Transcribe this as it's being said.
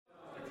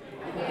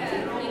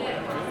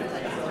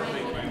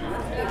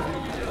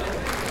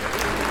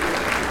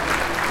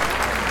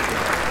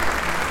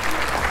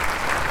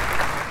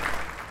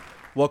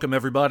Welcome,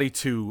 everybody,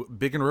 to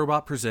Big and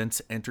Robot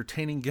Presents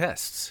Entertaining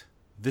Guests.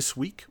 This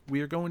week,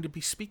 we are going to be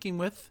speaking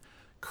with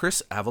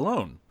Chris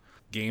Avallone,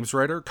 games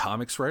writer,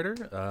 comics writer,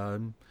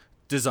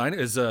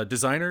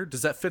 designer.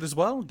 Does that fit as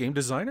well? Game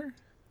designer?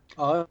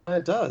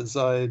 It does.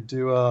 I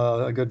do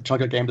a good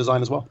chunk of game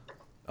design as well.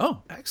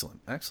 Oh,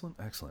 excellent.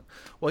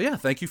 Well, yeah,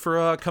 thank you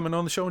for coming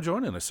on the show and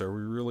joining us, sir.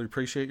 We really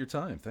appreciate your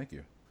time. Thank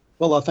you.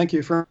 Well, thank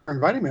you for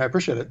inviting me. I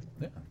appreciate it.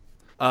 Yeah.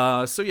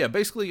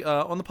 Basically,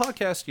 on the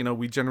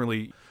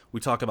podcast, we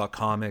talk about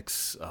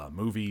comics,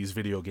 movies,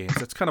 video games.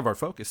 That's kind of our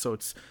focus. So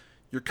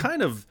you're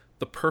kind of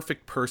the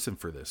perfect person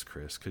for this,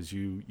 Chris, because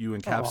you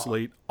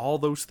encapsulate all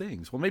those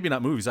things. Well, maybe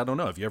not movies. I don't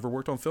know. Have you ever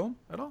worked on film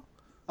at all?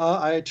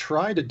 I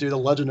tried to do the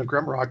Legend of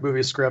Grimrock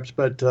movie script,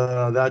 but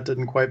that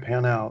didn't quite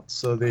pan out.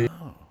 So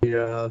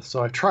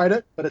so I tried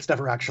it, but it's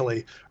never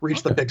actually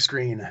reached the big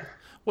screen.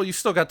 Well, you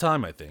still got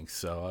time, I think.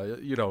 So,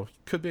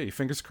 could be.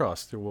 Fingers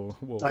crossed.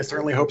 I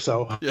certainly hope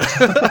so.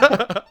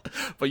 Yeah.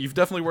 But you've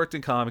definitely worked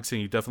in comics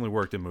and you've definitely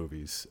worked in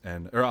movies.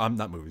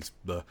 Not movies.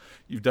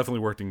 You've definitely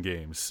worked in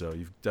games. So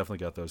you've definitely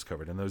got those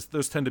covered. And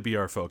those tend to be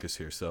our focus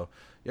here. So,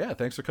 yeah,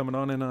 thanks for coming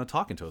on and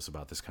talking to us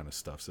about this kind of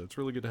stuff. So it's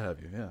really good to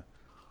have you. Yeah.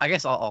 I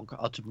guess I'll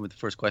jump in with the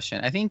first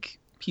question. I think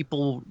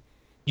people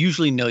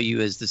usually know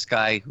you as this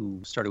guy who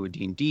started with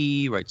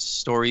D&D, writes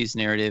stories,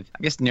 narrative.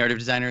 I guess narrative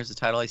designer is the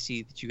title I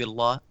see that you get a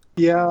lot.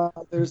 Yeah,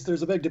 there's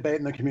a big debate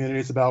in the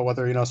communities about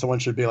whether someone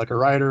should be like a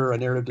writer or a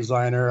narrative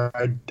designer.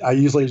 I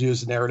usually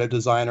use narrative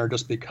designer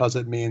just because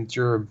it means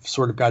you're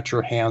sort of got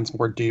your hands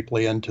more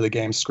deeply into the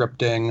game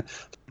scripting,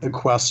 the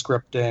quest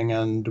scripting,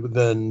 and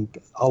then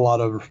a lot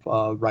of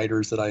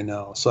writers that I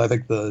know. So I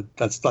think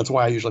that's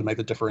why I usually make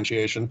the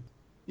differentiation.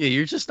 Yeah,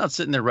 you're just not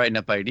sitting there writing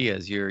up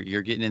ideas.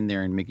 You're getting in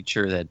there and making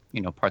sure that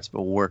parts of it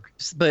will work.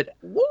 But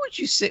what would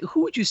you say?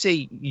 Who would you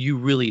say you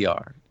really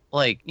are?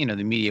 Like, the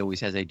media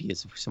always has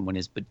ideas of who someone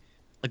is, but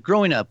like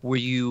growing up, were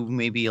you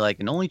maybe like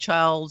an only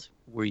child?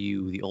 Were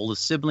you the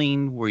oldest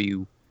sibling? Were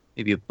you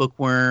maybe a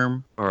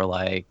bookworm or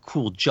like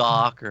cool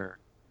jock? Or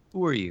who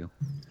were you?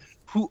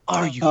 Who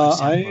are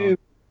you?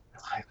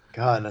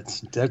 God,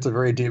 that's a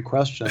very deep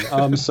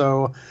question.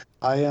 So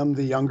I am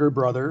the younger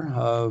brother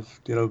of,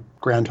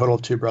 grand total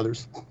of two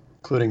brothers,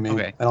 including me.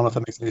 Okay. I don't know if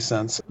that makes any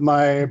sense.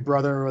 My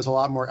brother was a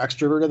lot more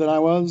extroverted than I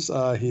was.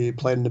 He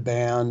played in a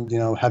band,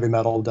 heavy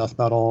metal, death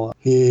metal.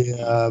 He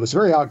was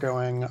very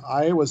outgoing.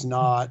 I was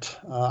not.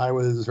 I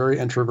was very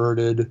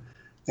introverted.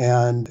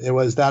 And it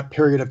was that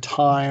period of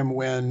time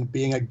when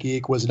being a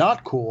geek was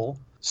not cool.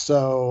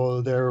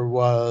 So there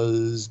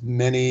was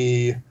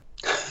many...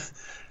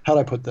 How do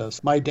I put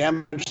this? My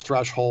damage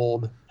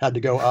threshold had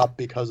to go up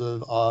because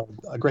of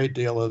a great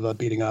deal of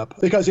beating up.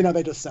 Because,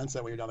 they just sense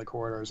it when you're down the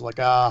corridors. Like,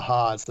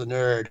 aha, it's the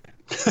nerd.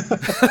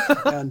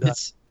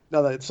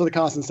 So the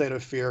constant state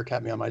of fear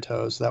kept me on my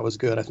toes. So that was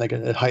good. I think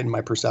it heightened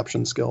my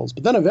perception skills.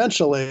 But then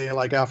eventually,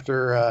 like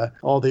after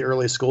all the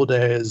early school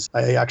days,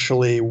 I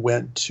actually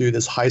went to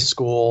this high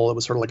school. It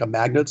was sort of like a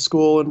magnet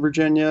school in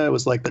Virginia. It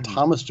was like the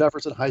Thomas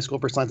Jefferson High School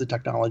for Science and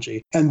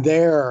Technology. And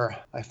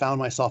there I found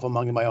myself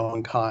among my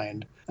own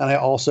kind. And I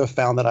also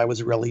found that I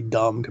was really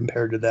dumb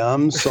compared to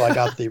them. So I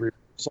got the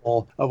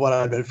reversal of what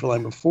I'd been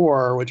feeling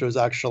before, which was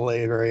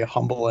actually very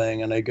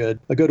humbling and a good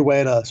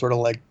way to sort of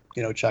like,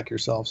 check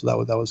yourself. So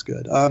that was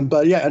good.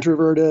 But yeah,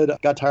 introverted,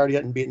 got tired of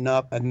getting beaten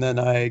up, and then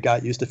I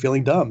got used to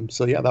feeling dumb.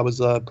 So yeah, that was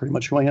pretty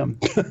much who I am.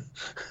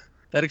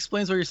 That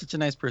explains why you're such a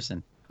nice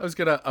person. I was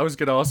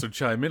gonna also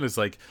chime in. Is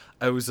like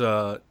I was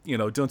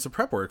doing some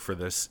prep work for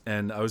this,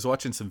 and I was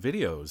watching some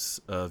videos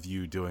of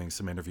you doing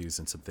some interviews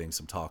and some things,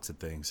 some talks and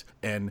things,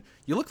 and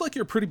you look like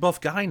you're a pretty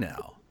buff guy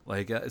now.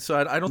 Like so,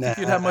 I don't think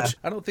you'd have much.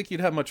 I don't think you'd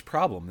have much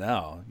problem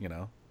now.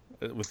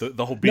 With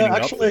the whole beating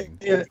up thing.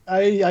 Yeah,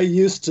 I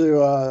used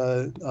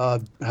to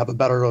have a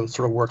better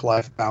sort of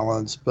work-life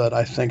balance, but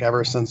I think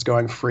ever since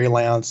going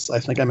freelance, I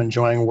think I'm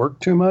enjoying work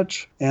too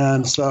much.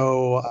 And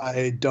so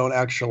I don't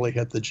actually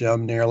hit the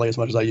gym nearly as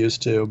much as I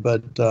used to,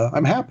 but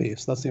I'm happy.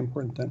 So that's the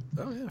important thing.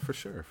 Oh, yeah, for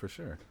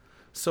sure.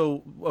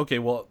 So, okay,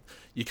 well,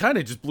 you kind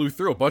of just blew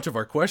through a bunch of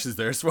our questions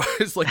there as far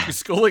as like your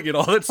schooling and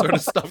all that sort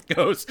of stuff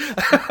goes.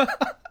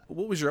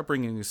 What was your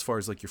upbringing as far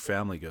as like your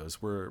family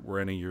goes? Were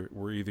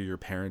either your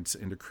parents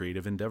into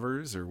creative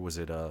endeavors, or was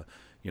it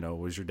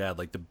was your dad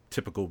like the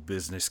typical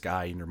business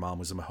guy and your mom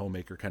was a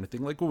homemaker kind of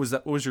thing? Like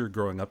what was your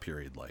growing up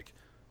period like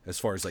as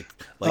far as like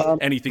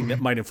anything that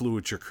might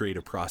influence your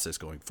creative process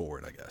going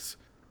forward, I guess?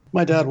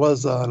 My dad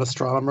was an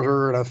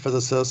astronomer and a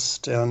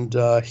physicist, and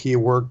he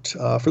worked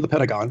for the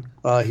Pentagon.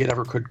 He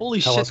never could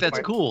Holy tell shit, us that's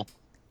quite, cool.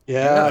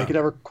 Yeah, he could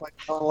never quite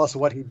tell us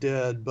what he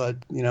did, but,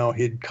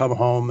 he'd come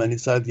home and he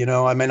said,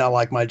 I may not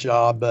like my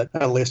job, but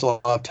at least I'll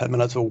have 10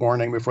 minutes of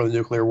warning before the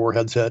nuclear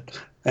warheads hit.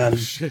 And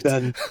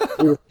then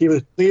he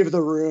would leave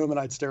the room and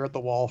I'd stare at the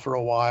wall for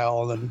a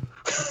while. And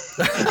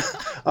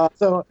then,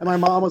 and my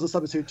mom was a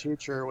substitute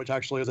teacher, which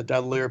actually is a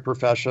deadlier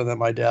profession that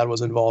my dad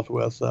was involved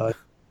with.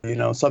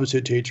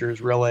 Substitute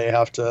teachers really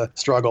have to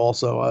struggle.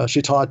 So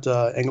she taught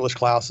English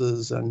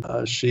classes, and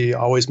she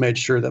always made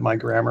sure that my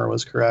grammar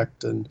was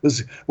correct, and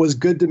was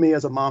good to me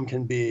as a mom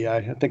can be.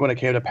 I think when it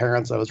came to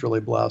parents, I was really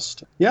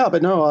blessed. Yeah,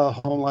 but no,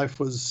 home life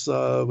was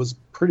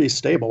pretty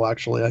stable,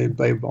 actually.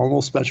 I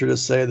almost venture to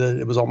say that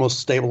it was almost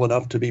stable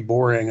enough to be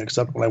boring,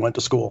 except when I went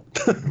to school.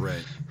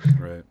 Right.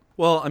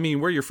 Well, I mean,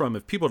 where you're from,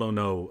 if people don't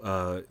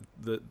know,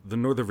 the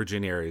Northern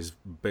Virginia area is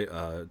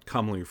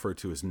commonly referred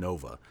to as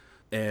Nova.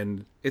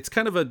 And it's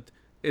kind of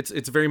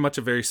it's very much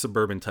a very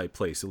suburban type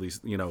place, at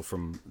least,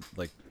 from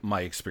like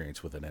my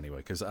experience with it anyway,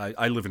 because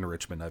I live in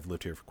Richmond. I've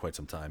lived here for quite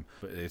some time.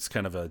 But it's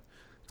kind of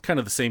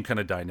the same kind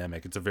of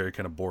dynamic. It's a very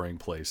kind of boring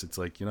place. It's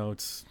like,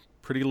 it's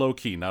pretty low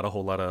key, not a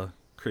whole lot of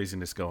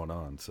craziness going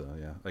on. So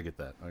yeah, I get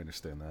that. I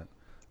understand that.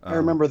 I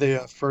remember the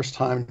first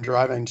time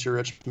driving to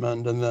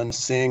Richmond and then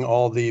seeing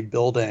all the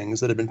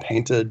buildings that had been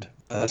painted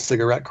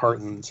cigarette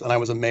cartons, and I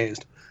was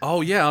amazed.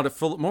 Oh yeah, out at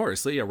Philip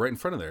Morris. Yeah, right in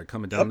front of there,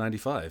 coming down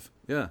 95.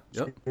 Yeah.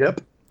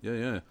 Yep.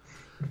 Yeah.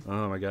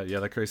 Oh my God. Yeah,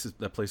 that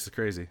place is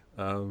crazy.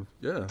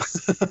 Yeah.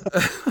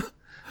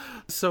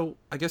 So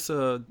I guess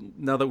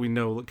now that we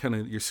know kind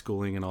of your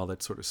schooling and all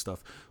that sort of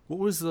stuff, what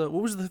was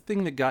the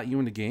thing that got you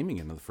into gaming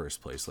in the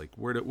first place? Like,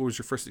 what was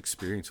your first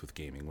experience with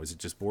gaming? Was it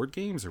just board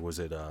games, or was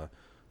it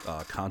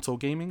console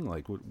gaming?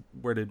 Like,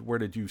 where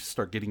did you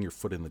start getting your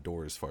foot in the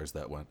door as far as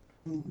that went?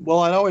 Well,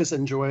 I'd always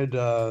enjoyed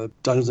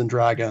Dungeons and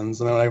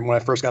Dragons, and when I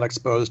first got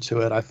exposed to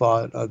it, I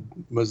thought it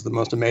was the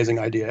most amazing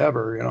idea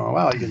ever.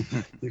 Wow, you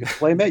can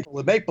play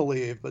make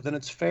believe, but then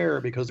it's fair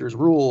because there's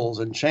rules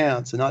and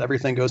chance, and not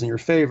everything goes in your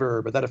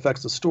favor, but that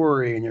affects the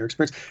story and your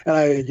experience. And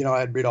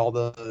I'd read all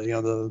the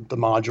the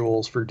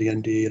modules for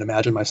D&D and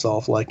imagine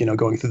myself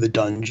going through the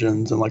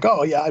dungeons and like,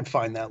 oh yeah, I'd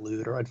find that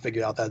loot or I'd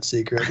figure out that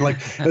secret. Like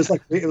it was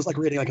like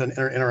reading like an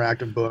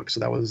interactive book, so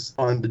that was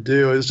fun to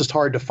do. It was just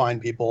hard to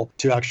find people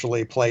to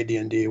actually play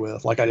D&D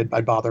with. Like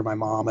I'd bother my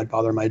mom, I'd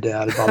bother my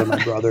dad, I'd bother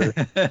my brother,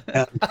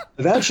 and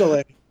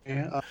eventually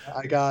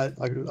I got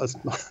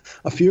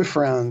a few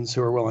friends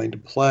who were willing to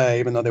play,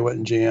 even though they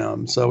wouldn't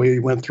GM. So we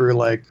went through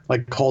like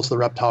Cults of the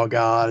Reptile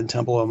God and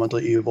Temple of Mental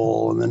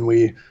Evil, and then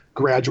we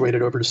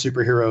graduated over to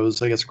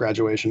superheroes. I guess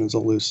graduation is a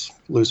loose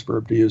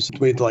verb to use.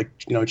 We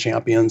had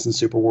Champions and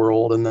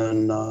Superworld, and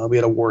then we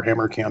had a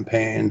Warhammer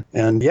campaign.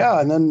 And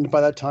then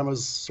by that time I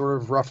was sort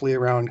of roughly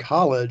around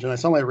college, and I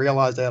suddenly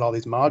realized I had all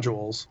these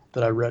modules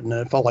that I'd written,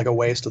 and it felt like a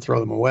waste to throw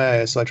them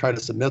away. So I tried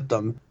to submit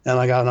them, and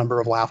I got a number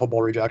of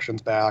laughable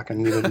rejections back,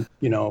 and even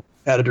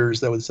editors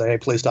that would say, hey,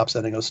 please stop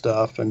sending us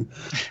stuff. And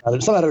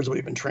some editors would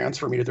even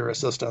transfer me to their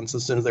assistants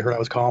as soon as they heard I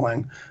was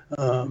calling.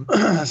 So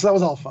that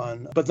was all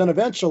fun. But then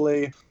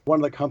eventually, one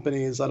of the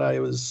companies that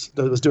was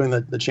doing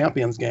the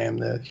Champions game,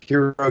 the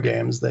Hero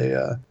Games, they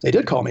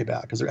did call me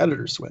back because their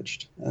editors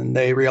switched, and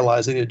they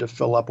realized they needed to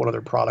fill up one of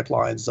their product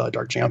lines,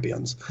 Dark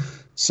Champions.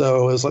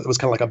 So it was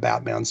kind of like a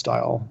Batman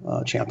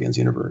style Champions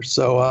universe.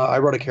 So I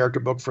wrote a character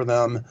book for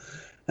them,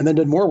 and then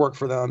did more work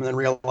for them, and then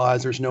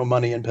realized there's no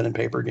money in pen and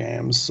paper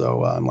games.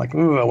 So I'm like,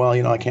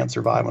 I can't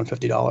survive on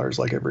 $50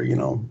 like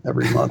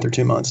every month or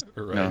 2 months.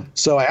 Right.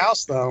 So I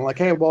asked them, like,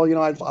 hey, well,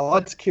 I'd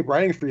like to keep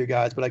writing for you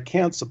guys, but I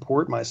can't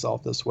support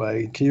myself this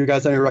way. Can you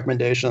guys have any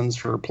recommendations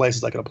for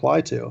places I could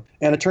apply to?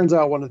 And it turns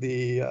out one of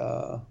the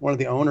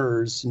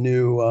owners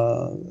knew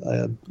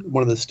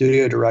one of the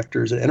studio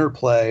directors at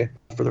Interplay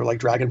for their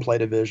Dragonplay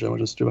division,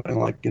 which is doing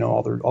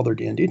all their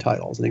D&D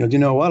titles. And he goes, you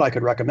know what? I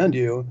could recommend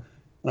you.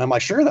 And I'm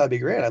like, sure, that'd be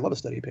great. I'd love a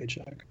steady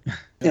paycheck.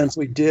 And so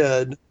we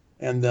did.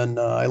 And then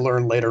I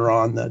learned later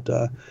on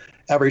that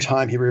every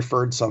time he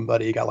referred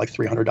somebody, he got like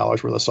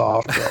 $300 worth of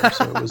software.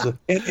 So it was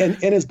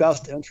in his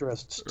best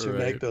interest to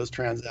make those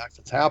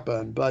transactions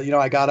happen. But,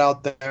 I got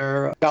out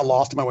there, got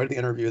lost on my way to the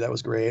interview. That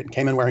was great.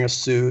 Came in wearing a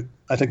suit.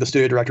 I think the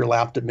studio director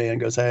laughed at me and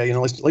goes, hey, at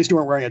least you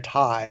weren't wearing a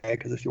tie,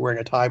 because if you're wearing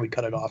a tie, we'd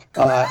cut it off.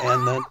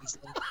 And then he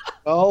said,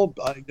 well,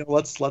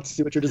 let's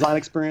see what your design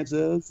experience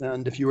is.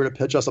 And if you were to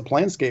pitch us a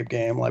Planescape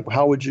game, like,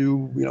 what would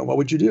you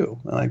do?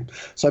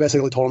 So I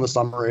basically told him the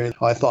summary.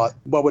 I thought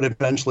what would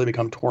eventually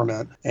become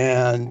Torment.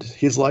 And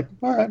he's like,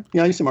 all right,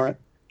 yeah, you seem all right.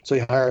 So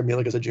he hired me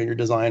as a junior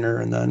designer,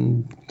 and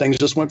then things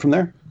just went from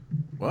there.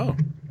 Wow.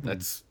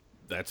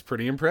 That's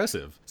pretty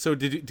impressive. So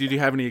did you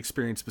have any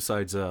experience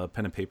besides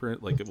pen and paper,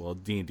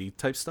 D&D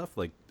type stuff,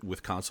 like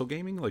with console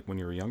gaming, like when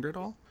you were younger at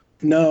all?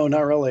 No,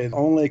 not really. The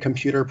only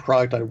computer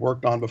product I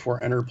worked on before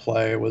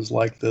Interplay was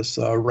like this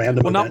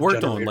random. Well, not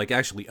worked generator. On, like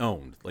actually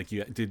owned. Like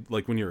you did,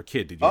 like when you were a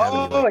kid. Did you have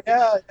any? Oh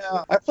yeah.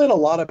 I played a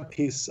lot of not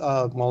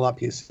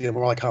PC,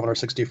 more like Commodore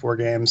 64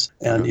 games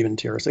and even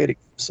TRS-80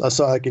 games.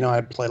 So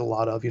I played a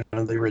lot of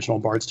the original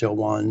Bard's Tale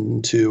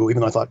 1, 2, even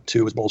though I thought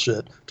 2 was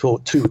bullshit.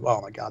 2,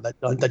 oh my god,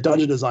 that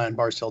dungeon design in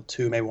Bard's Tale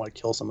 2 made me want to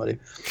kill somebody.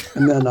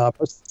 And then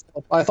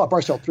I thought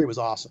Bard's Tale 3 was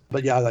awesome.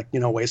 But yeah,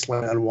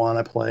 Wasteland 1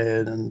 I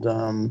played,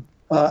 and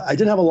I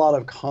didn't have a lot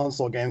of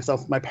console games.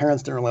 My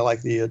parents didn't really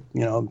like the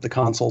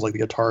consoles, like the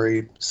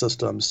Atari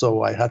system,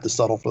 so I had to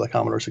settle for the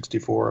Commodore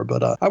 64.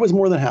 But I was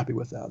more than happy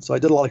with that. So I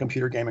did a lot of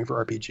computer gaming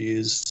for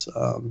RPGs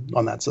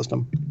on that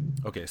system.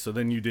 Okay, so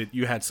then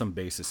you had some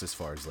basis as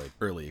far as like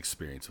early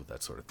experience with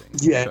that sort of thing.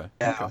 Yeah. Okay.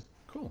 Yeah. Okay.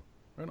 Cool.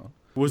 Right on.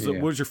 What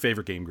was your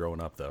favorite game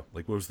growing up though?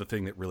 Like, what was the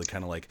thing that really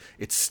kind of like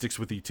it sticks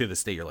with you to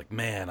this day? You're like,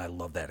 man, I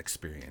love that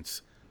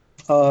experience.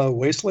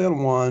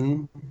 Wasteland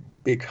 1,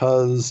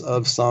 because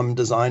of some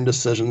design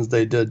decisions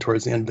they did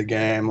towards the end of the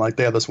game. Like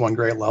they have this one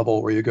great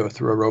level where you go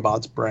through a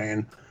robot's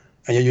brain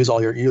and you use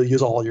all your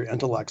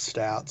intellect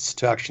stats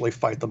to actually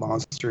fight the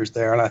monsters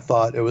there. And I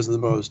thought it was the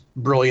most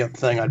brilliant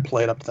thing I'd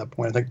played up to that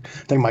point. I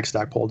think Mike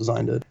Stackpole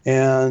designed it.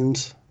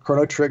 And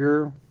Chrono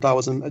Trigger, that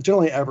was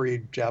generally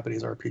every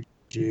Japanese RPG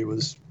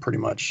was pretty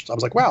much, I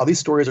was like, wow, these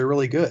stories are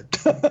really good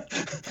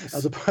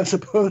as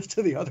opposed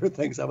to the other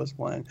things I was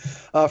playing.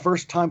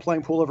 First time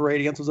playing Pool of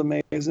Radiance was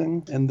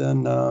amazing. And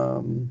then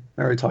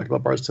I already talked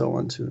about Bard's Tale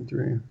 1, 2, and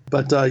 3.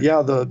 But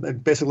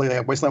basically they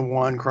have Wasteland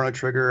 1, Chrono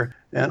Trigger.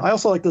 And I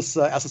also like this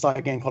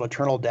SSI game called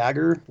Eternal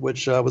Dagger,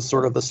 which was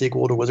sort of the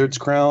sequel to Wizard's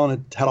Crown. It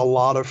had a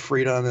lot of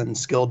freedom and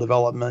skill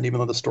development, even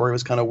though the story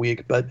was kind of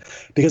weak. But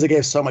because it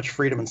gave so much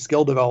freedom and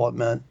skill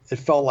development, it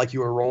felt like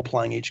you were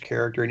role-playing each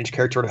character, and each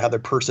character sort of had their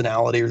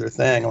personality or their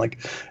thing.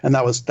 And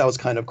that was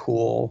kind of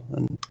cool.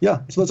 And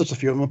yeah, so that's just a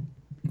few of them.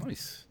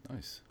 Nice.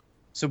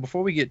 So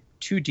before we get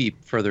too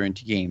deep further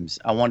into games,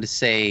 I want to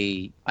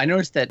say I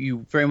noticed that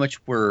you very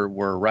much were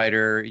a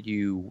writer.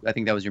 I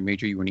think that was your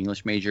major. You were an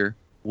English major,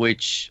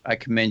 which I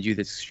commend you.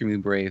 That's extremely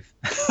brave.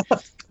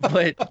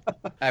 But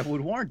I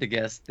would warrant to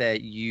guess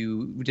that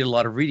you did a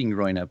lot of reading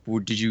growing up.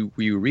 Were you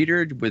a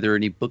reader? Were there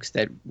any books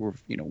that were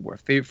a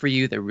favorite for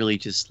you that really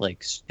just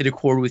like hit a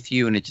chord with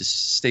you and it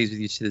just stays with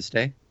you to this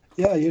day?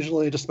 Yeah,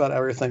 usually just about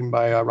everything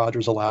by Roger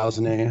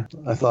Zelazny.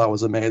 I thought it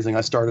was amazing.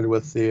 I started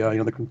with the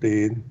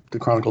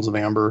Chronicles of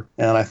Amber,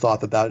 and I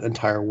thought that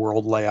entire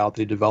world layout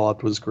that he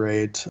developed was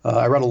great.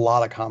 I read a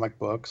lot of comic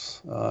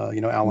books,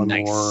 Alan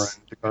Moore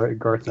and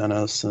Garth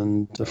Ennis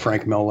and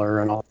Frank Miller,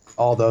 and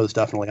all those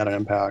definitely had an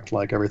impact.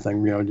 Like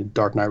everything,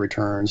 Dark Knight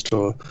Returns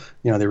to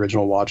the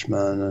original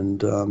Watchmen, and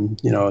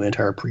the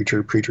entire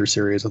Preacher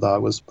series. I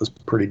thought was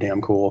pretty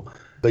damn cool.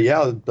 But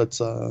yeah,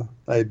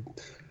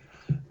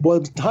 well,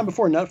 it was time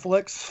before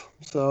Netflix,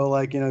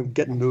 so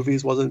getting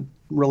movies wasn't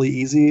really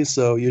easy.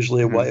 So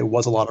usually it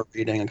was a lot of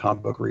reading and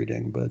comic book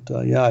reading. But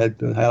I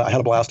had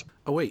a blast.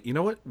 Oh wait, you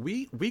know what?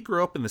 We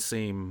grew up in the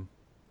same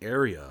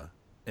area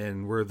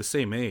and we're the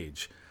same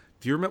age.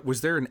 Do you remember?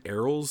 Was there an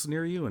Errol's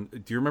near you? And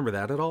do you remember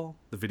that at all?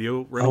 The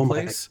video rental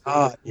place? Oh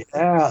my God,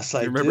 yes,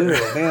 I do.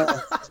 Man,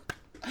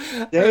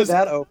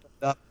 that opened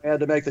up. I had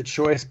to make the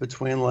choice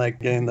between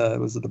getting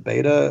the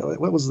beta.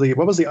 What was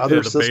the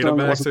other system?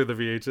 The Betamax or the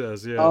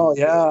VHS? Yeah. Oh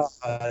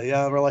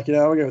yeah. We're like,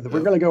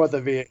 we're gonna go with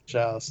the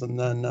VHS, and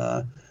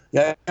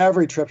then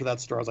every trip to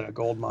that store was like a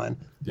gold mine.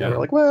 Yeah. We're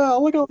like,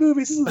 well, look at all the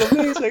movies. This is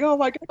amazing. Oh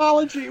my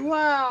technology.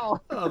 Wow.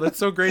 Oh, that's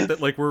so great that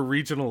we're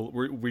regional.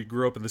 We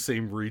grew up in the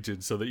same region,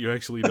 so that you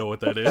actually know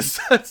what that is.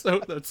 That's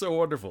so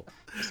wonderful.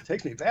 It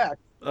takes me back.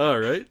 All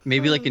right.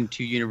 Maybe in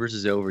 2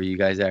 universes over, you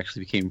guys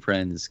actually became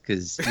friends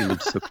because you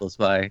lived so close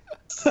by.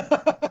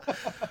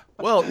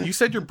 Well, you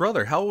said your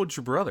brother. How old's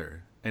your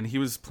brother? And he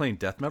was playing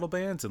death metal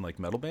bands and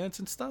metal bands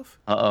and stuff?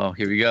 Uh-oh,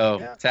 here we go.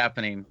 Yeah. It's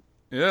happening.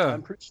 Yeah.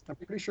 I'm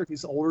pretty sure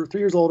he's older, 3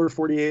 years older,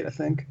 48, I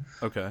think.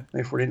 Okay.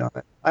 Maybe 49.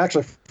 I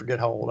actually forget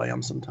how old I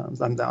am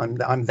sometimes. I'm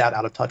that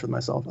out of touch with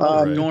myself.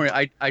 Don't worry.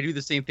 I do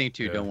the same thing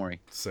too. Yeah, don't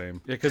worry.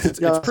 Same. Yeah, because it's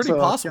pretty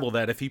possible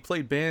that if he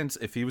played bands,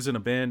 if he was in a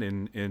band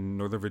in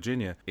Northern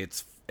Virginia,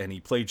 and he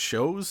played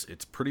shows,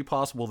 it's pretty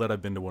possible that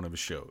I've been to one of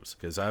his shows,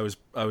 because I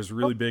was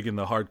really big in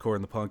the hardcore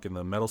and the punk and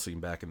the metal scene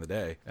back in the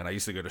day, and I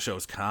used to go to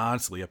shows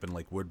constantly up in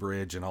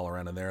Woodbridge and all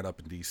around in there and up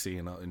in DC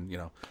and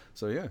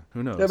so yeah,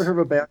 who knows. You ever heard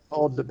of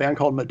a band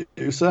called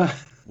Medusa?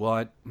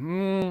 Well,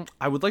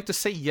 I would like to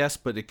say yes,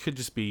 but it could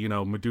just be,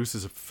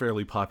 Medusa's a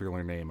fairly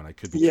popular name, and I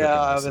could be tricking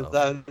myself.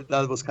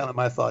 that was kind of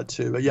my thought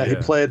too. But yeah, he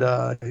played.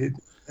 I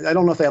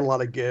don't know if they had a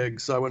lot of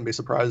gigs, so I wouldn't be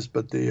surprised.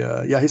 But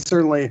he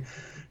certainly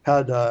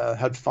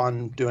had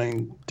fun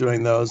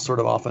doing those sort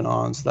of off and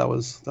on. So that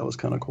was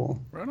kind of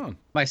cool. Right on.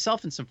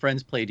 Myself and some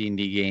friends played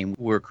D&D game.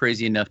 We were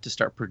crazy enough to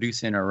start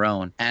producing our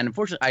own. And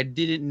unfortunately, I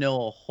didn't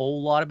know a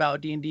whole lot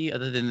about D&D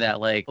other than that,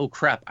 oh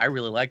crap, I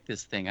really like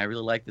this thing. I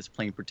really like this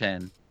playing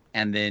pretend.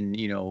 And then,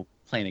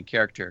 playing a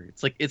character.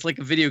 It's like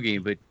a video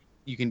game, but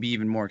you can be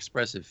even more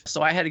expressive.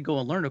 So I had to go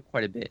and learn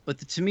quite a bit. But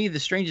to me,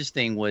 the strangest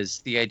thing was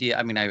the idea.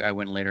 I mean, I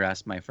went and later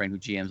asked my friend who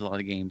GMs a lot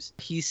of games.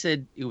 He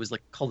said it was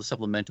called a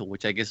supplemental,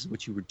 which I guess is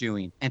what you were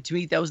doing. And to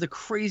me, that was the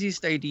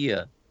craziest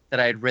idea that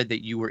I had read,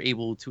 that you were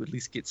able to at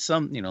least get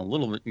some, a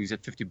little bit, you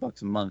said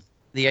 $50 a month.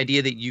 The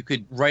idea that you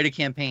could write a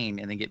campaign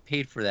and then get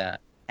paid for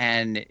that.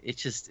 And it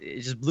just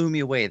blew me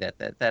away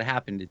that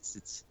happened.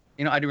 It's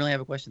I didn't really have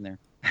a question there.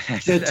 I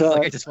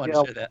just wanted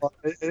to share that.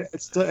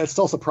 It's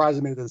still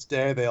surprising me to this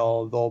day.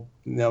 They'll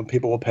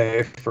people will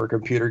pay for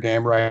computer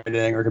game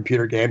writing or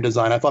computer game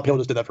design. I thought people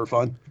just did that for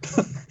fun.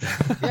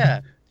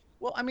 Yeah.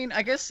 Well, I mean,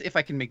 I guess if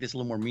I can make this a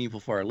little more meaningful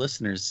for our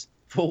listeners,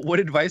 well, what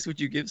advice would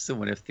you give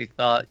someone if they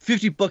thought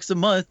 $50 a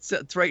month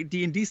to write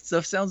D&D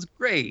stuff sounds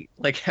great?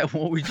 Like,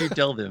 what would you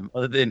tell them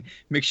other than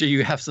make sure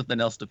you have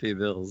something else to pay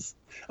bills?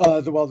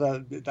 Well,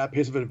 that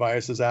piece of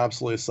advice is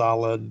absolutely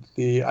solid.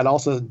 I'd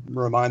also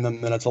remind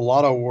them that it's a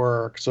lot of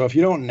work. So if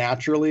you don't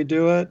naturally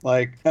do it,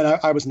 and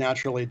I was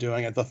naturally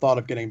doing it, the thought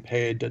of getting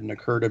paid didn't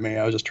occur to me.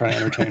 I was just trying to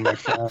entertain my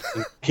friends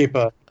and keep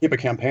a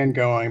campaign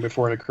going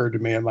before it occurred to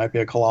me it might be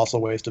a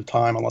colossal waste of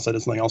time unless I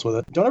did something else with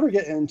it. Don't ever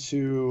get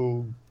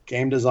into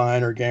game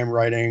design or game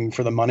writing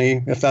for the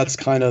money. If that's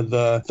kind of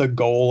the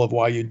goal of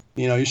why you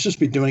should just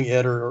be doing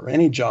it or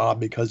any job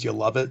because you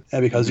love it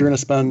and because you're going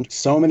to spend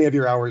so many of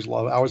your hours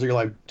of your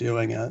life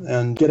doing it.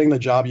 And getting the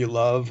job you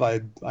love,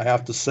 I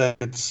have to say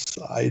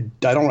I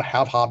don't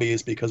have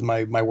hobbies because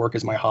my work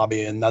is my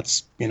hobby, and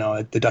that's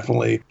it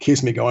definitely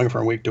keeps me going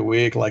from week to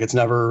week. Like it's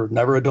never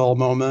a dull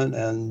moment,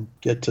 and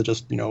get to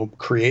just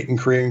create and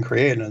create and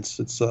create. And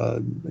it's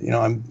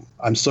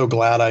I'm so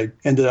glad I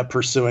ended up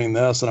pursuing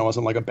this, and I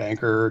wasn't like a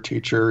banker, or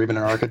teacher, or even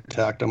an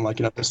architect. I'm like,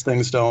 those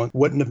things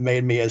wouldn't have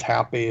made me as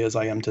happy as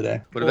I am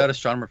today. What about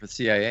astronomer for the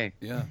CIA?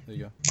 Yeah, there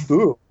you go.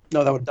 Ooh.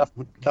 No,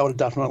 that would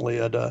definitely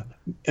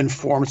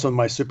inform some of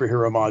my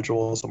superhero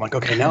modules. I'm like,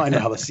 okay, now I know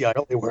how the CIA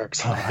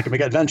works. I can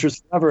make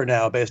adventures forever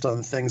now based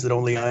on things that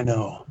only I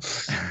know.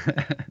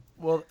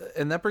 Well,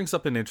 and that brings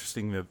up an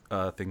interesting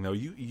thing, though.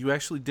 You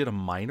actually did a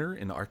minor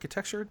in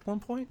architecture at one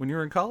point when you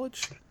were in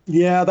college?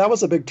 Yeah, that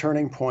was a big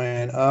turning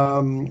point.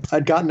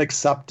 I'd gotten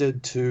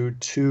accepted to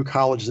 2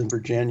 colleges in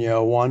Virginia.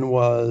 One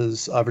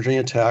was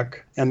Virginia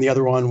Tech, and the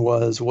other one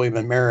was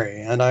William &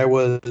 Mary. And I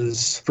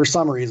was, for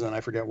some reason,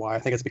 I forget why, I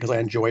think it's because I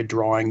enjoyed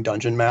drawing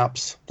dungeon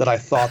maps, that I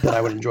thought that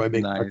I would enjoy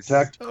being an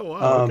architect. Oh,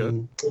 wow.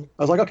 Okay.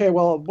 I was like, okay,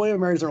 well, William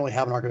 & Mary doesn't really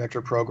have an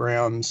architecture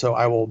program, so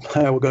I will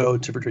go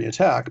to Virginia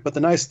Tech. But the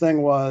nice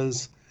thing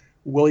was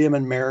William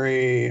 &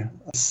 Mary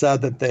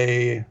said that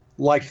they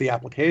liked the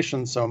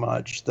application so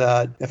much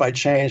that if I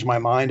changed my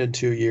mind in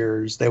 2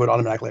 years, they would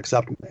automatically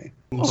accept me.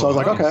 So I was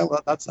like, okay,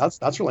 well,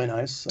 that's really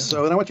nice.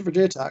 So then I went to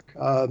Virginia Tech.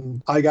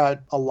 I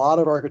got a lot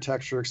of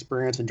architecture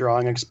experience and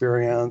drawing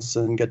experience,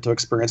 and get to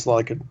experience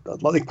part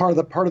of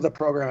the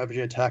program at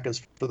Virginia Tech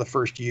is for the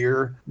first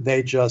year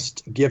they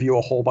just give you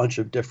a whole bunch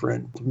of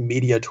different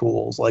media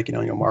tools like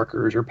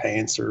markers or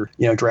paints or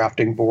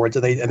drafting boards,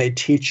 and they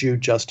teach you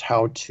just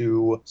how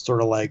to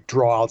sort of like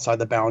draw outside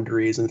the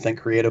boundaries and think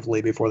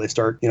creatively before they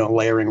start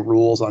layering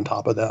rules on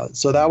top of that.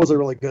 So that was a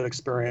really good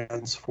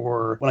experience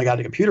for when I got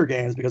into computer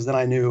games, because then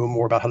I knew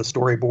more about how to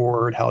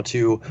storyboard, how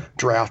to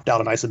draft out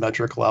an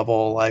isometric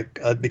level,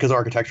 because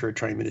architecture had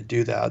trained me to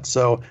do that.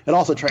 So it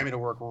also trained me to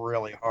work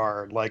really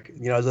hard,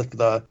 as if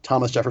the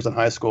Thomas Jefferson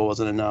High School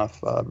wasn't enough.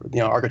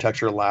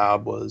 Architecture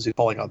lab was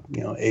falling up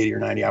 80 or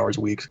 90 hours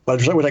a week,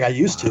 but which I got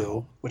used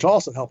to, which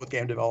also helped with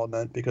game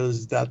development,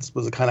 because that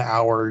was the kind of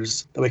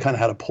hours that we kind of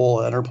had to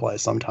pull at Interplay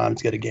sometimes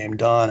to get a game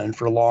done, and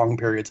for long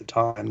periods of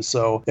time.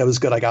 So it was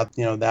good I got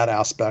that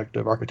aspect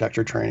of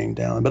architecture training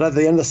down. But at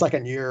the end of the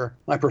second year,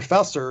 my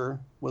professor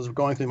was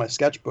going through my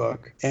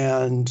sketchbook,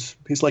 and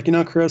he's like,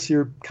 Chris,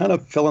 you're kind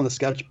of filling the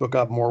sketchbook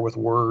up more with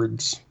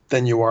words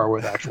than you are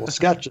with actual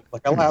sketches.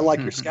 I like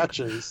your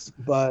sketches,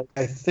 but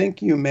I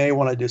think you may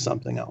want to do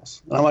something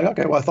else. And I'm like,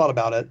 okay, well, I thought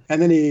about it.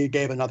 And then he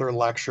gave another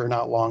lecture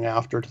not long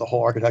after to the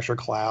whole architecture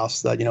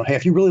class that, hey,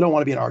 if you really don't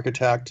want to be an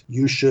architect,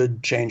 you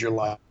should change your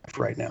life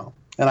right now.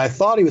 And I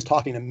thought he was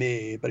talking to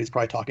me, but he's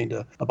probably talking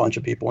to a bunch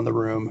of people in the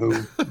room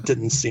who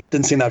didn't seem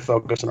that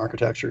focused on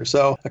architecture.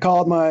 So I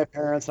called my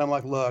parents and I'm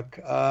like, look,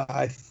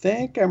 I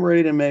think I'm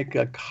ready to make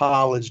a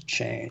college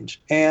change.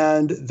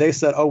 And they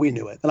said, oh, we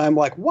knew it. And I'm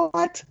like,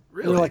 what?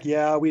 Really? And they're like,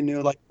 yeah, we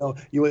knew,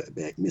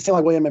 it seemed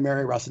like William &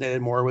 Mary resonated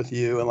more with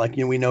you.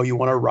 And we know you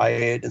want to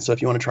write. And so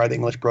if you want to try the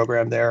English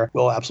program there,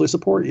 we'll absolutely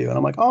support you. And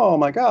I'm like, oh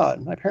my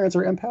God, my parents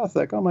are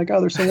empathic. Oh my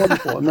God, they're so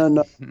wonderful. And then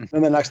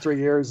in the next 3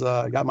 years,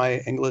 I got my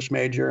English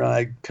major, and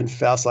I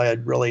confess I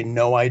had really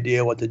no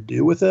idea what to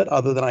do with it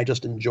other than I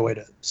just enjoyed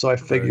it. So I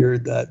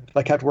figured that if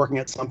I kept working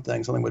at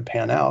something would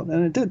pan out,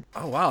 and it did.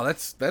 Oh wow,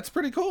 that's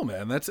pretty cool,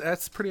 man.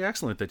 That's pretty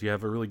excellent that you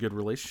have a really good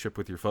relationship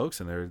with your folks,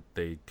 and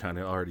they kind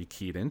of already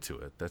keyed into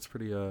it. That's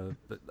pretty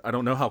I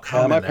don't know how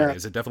common that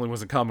is. It definitely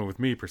wasn't common with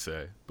me per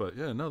se, but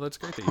yeah, no, that's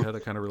great that you had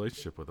that kind of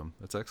relationship with them.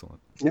 That's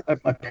excellent. Yeah,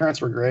 my parents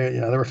were great.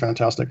 Yeah, they were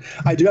fantastic.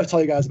 I do have to tell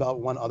you guys about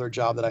one other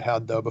job that I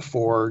had though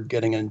before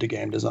getting into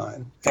game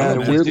design. And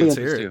weirdly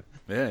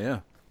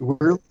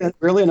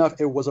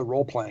enough, it was a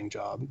role-playing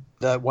job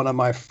that one of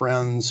my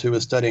friends who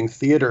was studying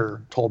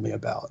theater told me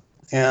about.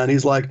 And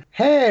he's like,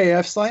 hey,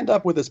 I've signed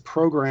up with this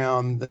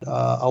program that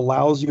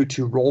allows you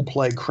to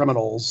role-play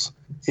criminals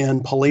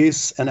in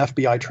police and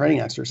FBI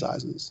training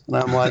exercises. And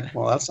I'm like,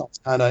 well, that sounds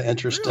kind of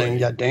interesting, really?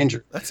 Yet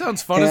dangerous. That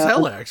sounds fun as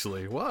hell,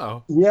 actually.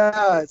 Wow.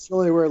 Yeah, it's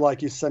really where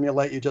you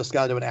simulate, you just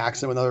got into an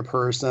accident with another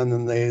person,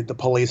 and the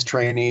police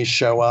trainees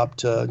show up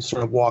to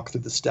sort of walk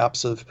through the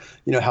steps of,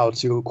 how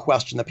to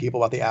question the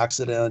people about the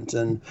accident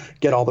and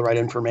get all the right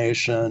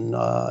information,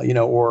 but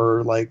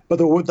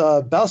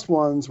the best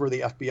ones were the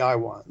FBI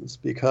ones,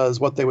 because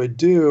what they would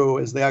do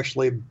is they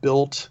actually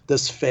built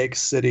this fake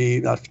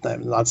city,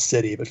 not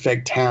city, but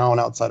fake town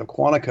outside of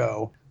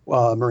Quantico,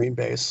 Marine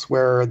base,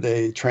 where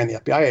they train the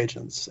FBI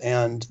agents.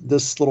 And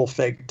this little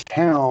fake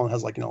town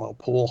has like, a little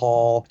pool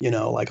hall,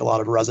 like a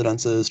lot of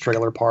residences,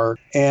 trailer park.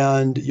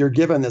 And you're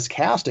given this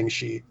casting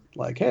sheet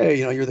like, hey,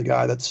 you're the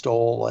guy that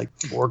stole like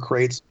 4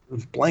 crates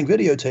of blank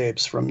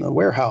videotapes from the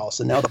warehouse.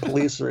 And now the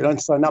police so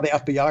now the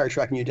FBI are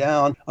tracking you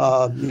down,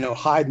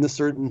 hide in a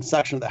certain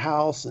section of the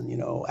house and,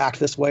 act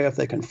this way if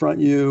they confront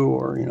you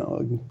or,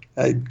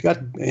 and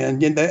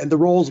the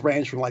roles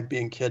range from like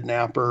being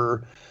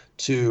kidnapper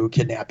to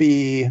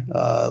kidnappee,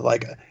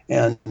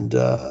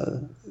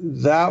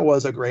 that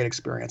was a great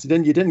experience.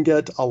 You didn't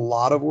get a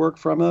lot of work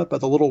from it,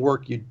 but the little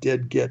work you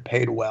did get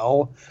paid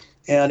well,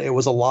 and it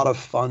was a lot of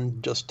fun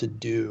just to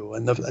do.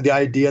 And the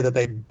idea that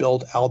they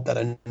built out that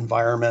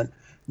environment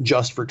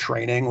just for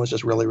training was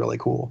just really, really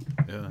cool.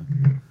 Yeah,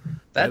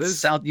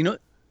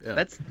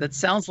 that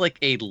sounds like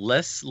a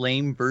less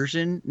lame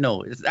version.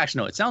 No,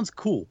 it sounds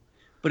cool,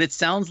 but it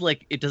sounds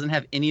like it doesn't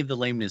have any of the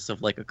lameness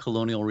of like a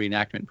colonial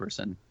reenactment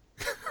person.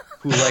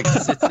 Who like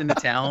sits in the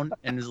town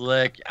and is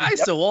like, I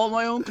sew all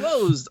my own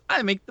clothes.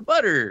 I make the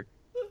butter.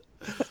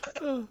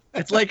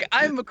 It's like,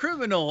 I'm a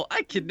criminal.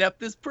 I kidnapped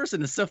this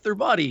person and stuffed their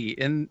body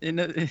in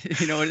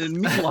a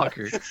meat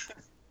locker.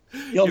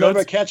 You'll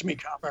never catch me,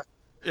 copper.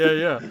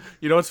 Yeah.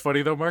 You know what's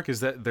funny though, Mark, is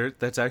that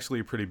that's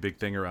actually a pretty big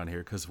thing around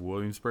here because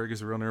Williamsburg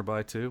is real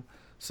nearby too.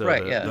 So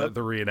right,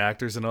 the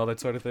reenactors and all that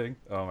sort of thing.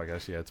 Oh my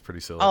gosh, yeah, it's pretty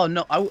silly. Oh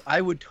no,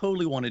 I would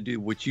totally want to do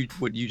what you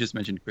just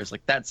mentioned, Chris.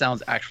 Like that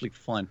sounds actually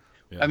fun.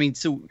 Yeah. I mean,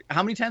 so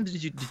how many times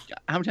did you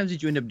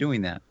end up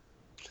doing that?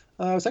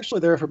 I was actually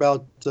there for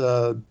about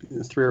 3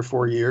 or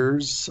 4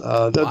 years.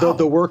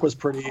 The work was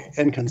pretty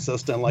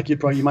inconsistent. Like you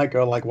might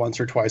go like once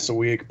or twice a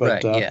week,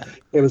 but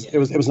it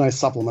was nice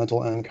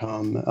supplemental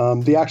income.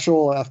 The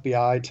actual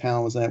FBI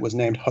town was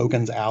named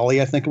Hogan's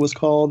Alley, I think it was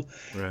called,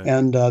 right.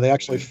 And they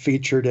actually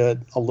featured it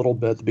a little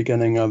bit at the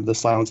beginning of the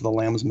Silence of the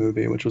Lambs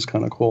movie, which was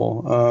kind of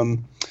cool.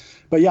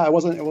 But yeah, it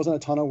wasn't a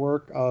ton of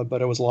work,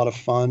 but it was a lot of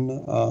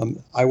fun.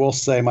 I will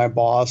say my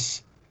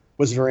boss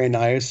was very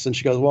nice, and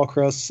she goes, "Well,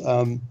 Chris,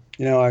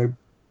 you're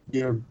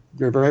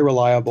very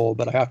reliable,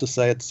 but I have to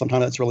say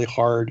sometimes it's really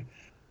hard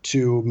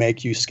to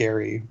make you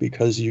scary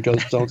because you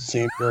just don't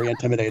seem very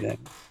intimidating."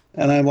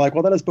 And I'm like,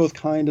 well, that is both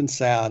kind and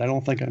sad. I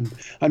don't think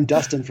I'm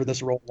destined for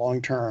this role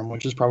long term,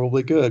 which is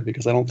probably good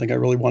because I don't think I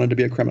really wanted to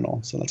be a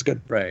criminal, so that's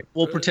good. Right.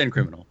 Well, pretend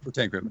criminal.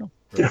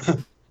 Right.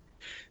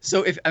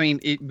 So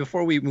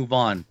before we move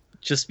on.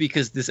 Just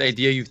because this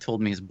idea you've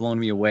told me has blown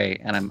me away,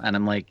 and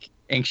I'm like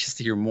anxious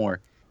to hear more.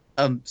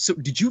 So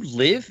did you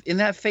live in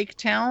that fake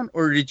town,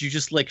 or did you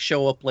just like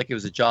show up like it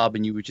was a job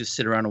and you would just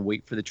sit around and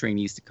wait for the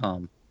trainees to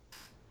come,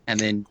 and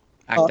then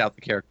act out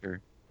the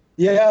character?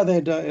 Yeah,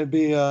 it'd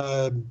be.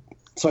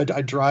 So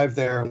I'd drive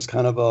there. It was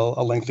kind of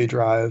a lengthy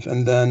drive,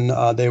 and then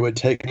they would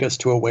take us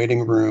to a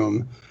waiting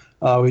room.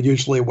 We'd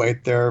usually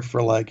wait there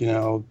for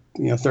 30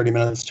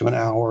 minutes to an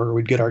hour.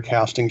 We'd get our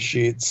casting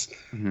sheets.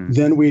 Mm-hmm.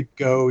 Then we'd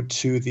go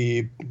to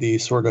the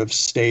sort of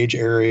stage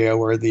area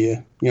where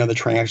the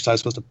training exercise is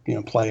supposed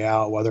to play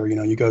out, whether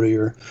you go to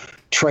your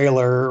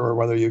trailer or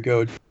whether you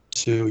go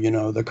to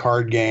the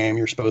card game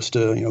you're supposed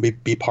to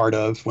be part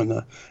of when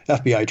the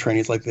FBI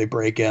trainees they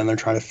break in. They're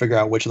trying to figure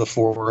out which of the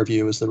 4 of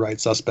you is the right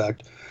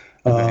suspect.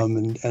 Okay.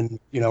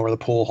 Or the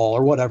pool hall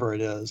or whatever it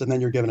is. And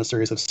then you're given a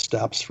series of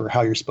steps for how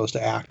you're supposed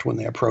to act when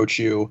they approach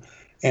you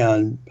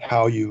and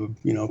how you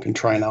can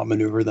try and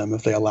outmaneuver them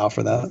if they allow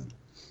for that.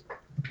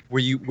 Were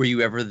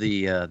you ever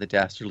the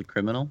dastardly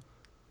criminal?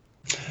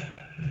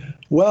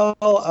 Well,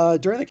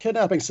 during the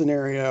kidnapping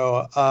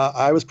scenario,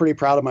 I was pretty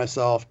proud of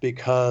myself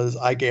because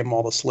I gave them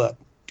all the slip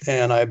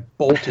and I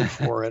bolted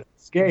for it,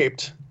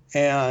 escaped.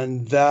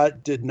 And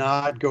that did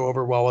not go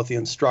over well with the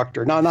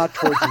instructor. Not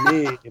towards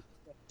me,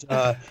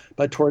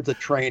 but towards the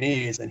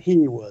trainees, and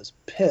he was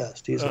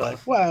pissed. He's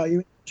like, "Wow,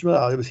 he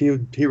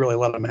really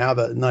let him have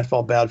it," and I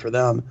felt bad for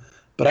them,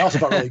 but I also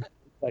felt really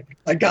like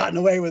I'd gotten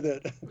away with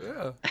it.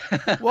 Yeah.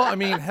 Well, I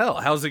mean, hell,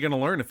 how's he going to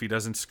learn if he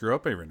doesn't screw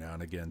up every now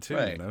and again, too?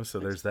 Right. So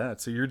there's that.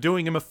 So you're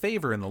doing him a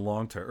favor in the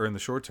long term or in the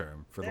short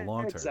term for the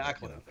long term.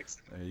 Exactly.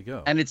 There you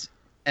go. And it's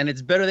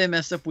better they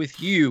mess up with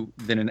you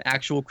than an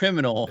actual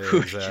criminal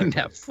who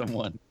kidnaps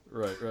someone.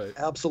 Right.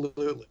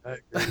 Absolutely, I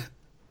agree.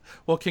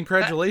 Well,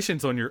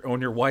 congratulations on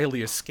your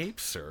wily escape,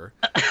 sir.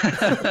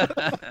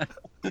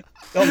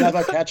 They'll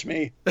never catch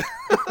me.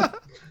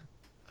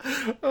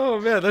 Oh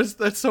man,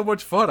 that's so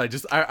much fun.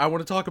 I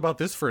want to talk about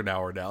this for an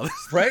hour now.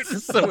 Right? This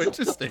is so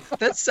interesting.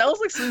 That sounds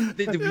like something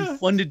that would be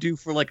fun to do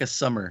for like a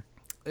summer.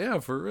 Yeah,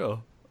 for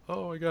real.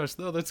 Oh my gosh,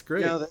 no, that's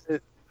great.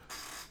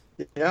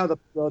 Yeah,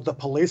 the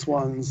police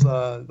ones.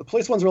 The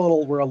police ones were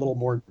a little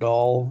more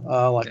dull.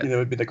 It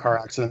would be the car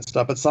accident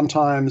stuff, but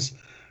sometimes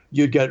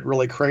you'd get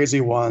really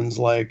crazy ones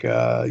like,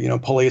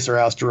 police are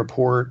asked to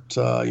report,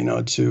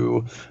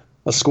 to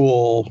a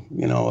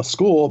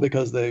school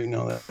because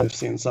they've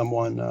seen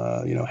someone,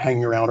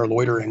 hanging around or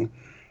loitering.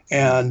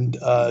 And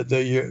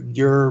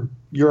your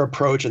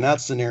approach in that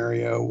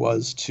scenario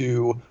was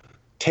to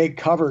take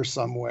cover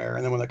somewhere,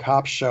 and then when the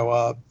cops show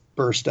up,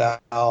 burst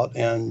out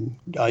and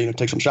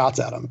take some shots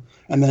at them.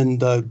 And then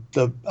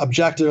the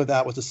objective of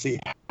that was to see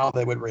how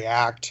they would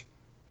react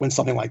when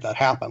something like that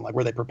happened. Like,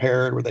 were they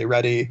prepared? Were they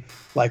ready?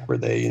 Like, were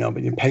they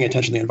paying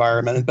attention to the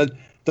environment? But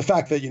the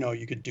fact that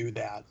you could do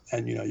that,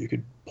 and you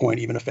could point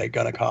even a fake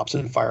gun at cops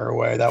and fire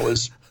away, that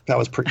was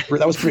pretty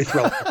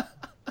thrilling.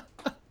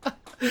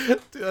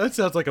 That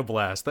sounds like a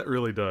blast. That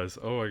really does.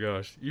 Oh my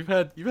gosh, you've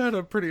had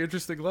a pretty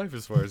interesting life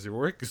as far as your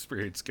work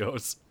experience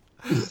goes.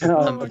 It's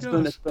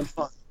been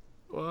fun.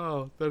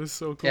 Wow, that is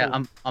so cool.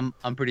 Yeah,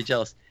 I'm pretty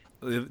jealous.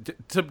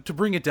 To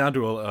bring it down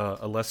to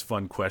a less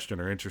fun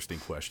question or interesting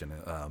question,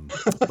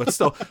 but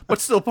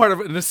still part of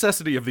a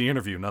necessity of the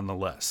interview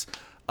nonetheless.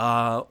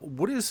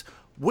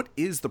 What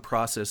is the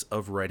process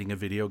of writing a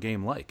video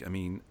game like? I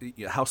mean,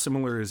 how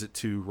similar is it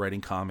to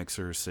writing comics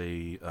or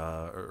say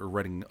or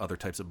writing other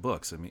types of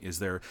books? I mean, is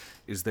there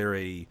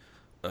a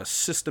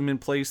system in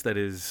place that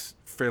is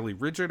fairly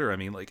rigid, or I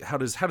mean, like how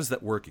does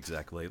that work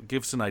exactly?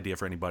 Give us an idea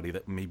for anybody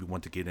that maybe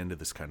want to get into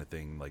this kind of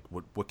thing. Like,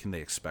 what can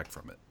they expect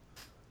from it?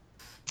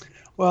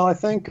 Well, I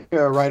think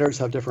writers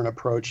have different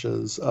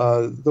approaches.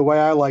 The way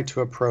I like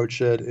to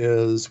approach it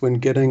is when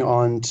getting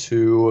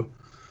onto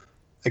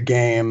a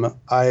game,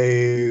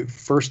 I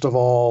first of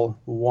all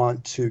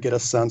want to get a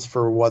sense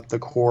for what the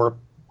core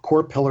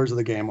pillars of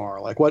the game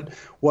are. Like, what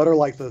are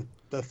like the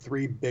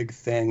three big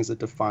things that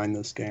define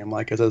this game?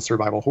 Like, is it a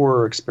survival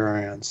horror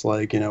experience?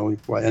 Like,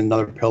 in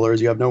other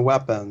pillars, you have no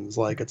weapons.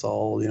 Like, it's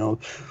all,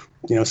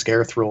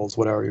 scare thrills,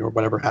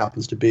 whatever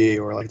happens to be,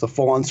 or like it's a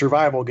full-on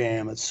survival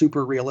game. It's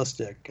super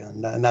realistic,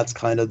 and that's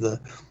kind of the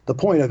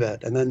point of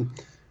it. And then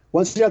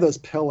once you have those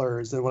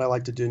pillars, then what I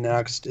like to do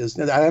next is,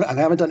 I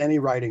haven't done any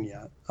writing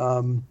yet.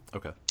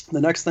 Okay.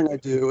 The next thing I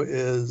do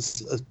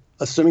is,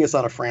 assuming it's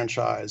not a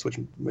franchise, which,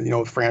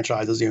 with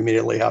franchises, you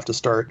immediately have to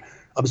start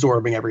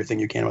absorbing everything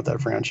you can with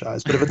that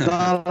franchise. But if it's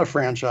not a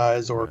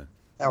franchise, or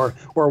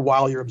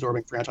while you're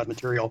absorbing franchise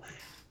material,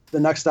 the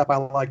next step I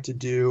like to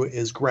do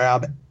is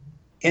grab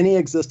any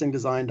existing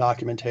design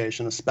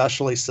documentation,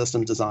 especially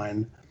systems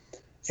design,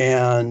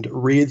 and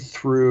read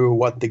through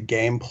what the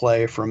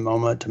gameplay from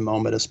moment to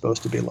moment is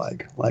supposed to be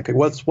like. Like,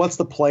 what's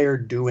the player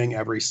doing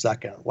every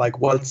second? Like,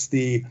 what's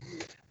the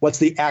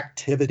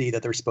activity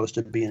that they're supposed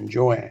to be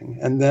enjoying?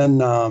 And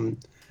then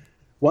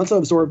once I've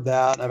absorbed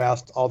that, I've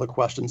asked all the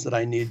questions that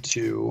I need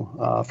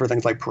to for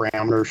things like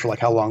parameters, for like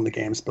how long the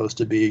game's supposed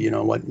to be,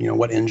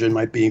 what engine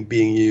might be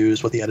being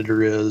used, what the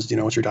editor is,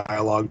 what's your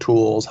dialogue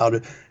tools,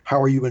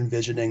 how are you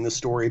envisioning the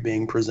story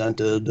being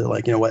presented,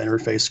 like, what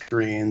interface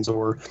screens,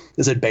 or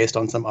is it based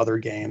on some other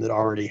game that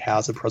already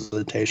has a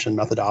presentation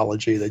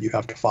methodology that you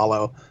have to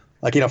follow?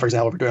 Like, for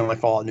example, if we're doing like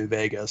Fallout New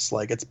Vegas,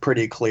 like, it's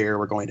pretty clear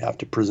we're going to have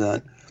to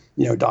present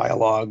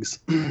dialogues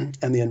and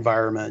the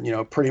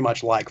environment, pretty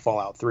much like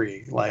Fallout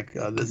 3. Like,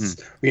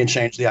 we can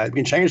change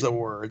the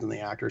words and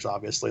the actors,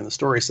 obviously, in the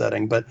story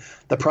setting, but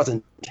the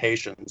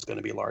presentation is going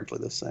to be largely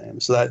the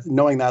same. So that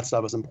knowing that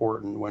stuff is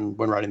important when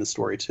writing the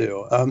story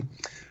too.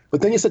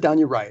 But then you sit down,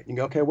 you write, and you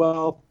go, okay,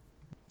 well,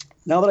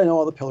 now that I know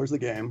all the pillars of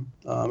the game,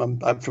 I'm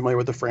familiar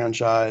with the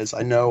franchise,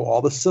 I know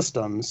all the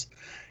systems.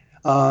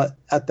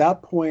 At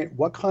that point,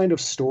 what kind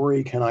of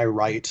story can I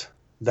write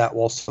that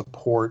will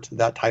support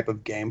that type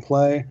of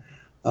gameplay?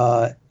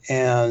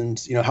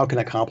 And how can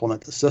I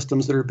complement the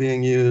systems that are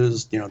being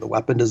used, the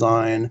weapon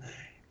design?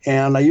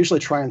 And I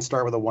usually try and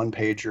start with a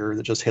one-pager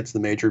that just hits the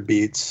major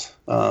beats.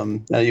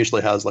 And it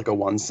usually has like a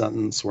one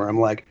sentence where I'm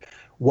like,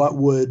 what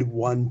would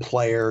one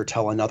player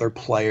tell another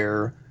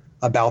player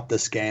about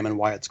this game and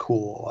why it's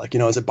cool? Like,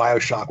 is it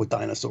BioShock with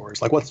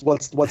dinosaurs? Like, what's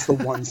the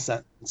one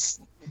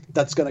sentence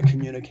that's going to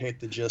communicate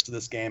the gist of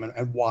this game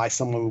and why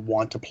someone would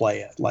want to play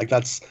it? Like,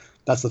 that's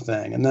the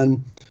thing. And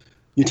then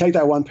you take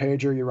that one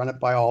pager, you run it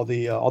by all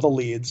the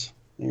leads.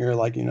 And you're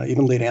like,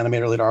 even lead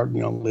animator,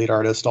 lead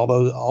artist, all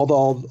the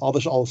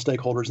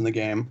stakeholders in the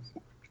game.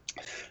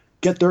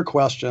 Get their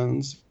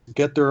questions,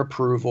 get their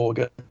approval,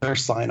 get their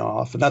sign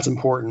off, and that's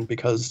important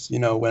because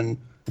when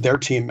their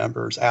team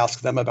members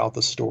ask them about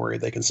the story,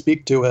 they can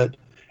speak to it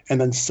and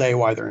then say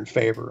why they're in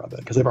favor of it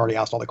because they've already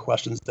asked all the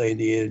questions they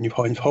need, and you've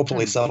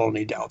hopefully settled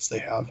any doubts they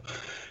have.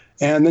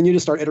 And then you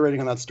just start iterating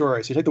on that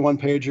story. So you take the one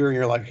pager and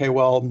you're like, okay,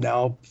 well,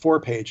 now 4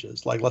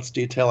 pages. Like, let's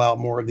detail out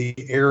more of the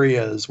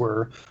areas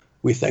where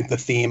we think the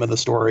theme of the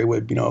story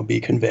would,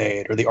 be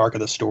conveyed, or the arc of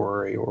the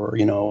story, or,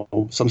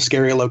 some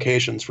scary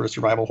locations for a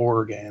survival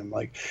horror game.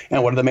 Like,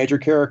 and what are the major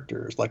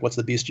characters? Like, what's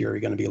the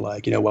bestiary going to be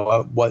like?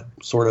 What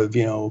sort of,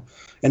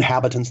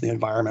 inhabitants of the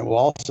environment will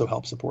also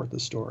help support the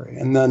story.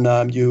 And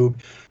then you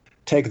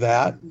take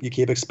that, you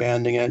keep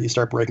expanding it, you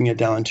start breaking it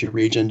down into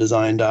region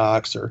design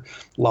docs or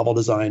level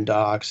design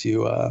docs. You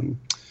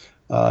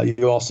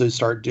also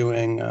start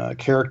doing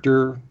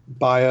character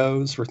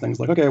bios for things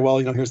like, okay, well,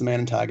 here's the main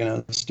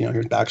antagonist,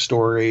 here's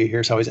backstory,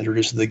 here's how he's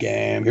introduced to the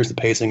game, here's the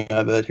pacing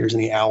of it, here's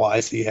any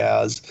allies he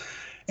has.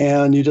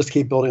 And you just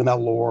keep building on that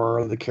lore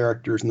of the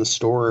characters and the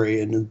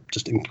story and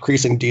just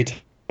increasing detail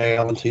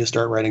until you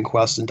start writing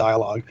quests and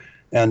dialogue.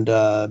 And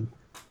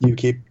you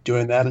keep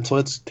doing that until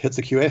it hits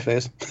the QA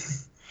phase.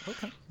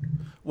 Okay.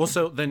 Well,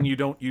 so then you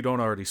don't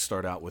already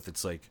start out with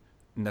it's like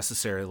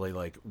necessarily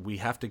like we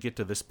have to get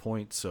to this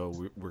point,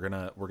 so we're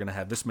gonna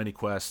have this many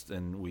quests,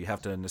 and we have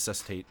to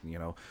necessitate.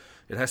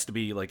 It has to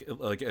be like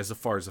as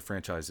far as the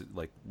franchise,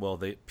 like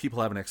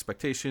people have an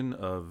expectation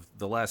of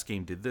the last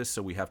game did this,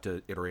 so we have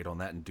to iterate on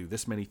that and do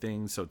this many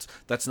things. So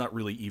that's not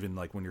really even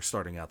like when you're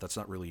starting out, that's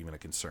not really even a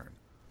concern.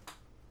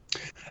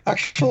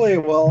 Actually,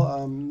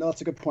 well, no, that's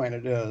a good point.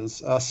 It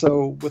is.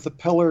 So with the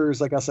pillars,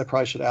 I guess I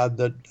probably should add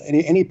that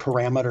any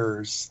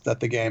parameters that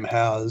the game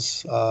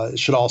has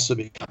should also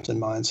be kept in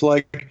mind. So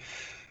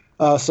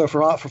so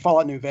for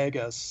Fallout New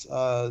Vegas,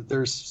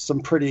 there's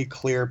some pretty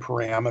clear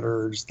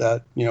parameters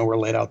that were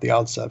laid out at the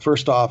outset.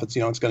 First off, it's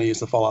it's going to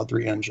use the Fallout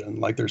 3 engine.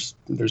 Like there's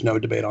no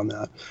debate on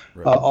that.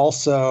 Right.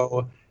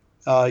 Also,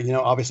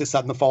 obviously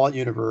set in the Fallout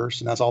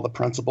universe and has all the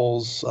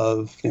principles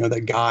of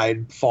that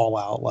guide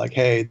Fallout. Like,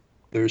 hey,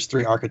 there's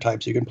 3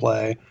 archetypes you can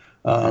play.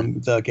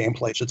 The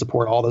gameplay should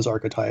support all those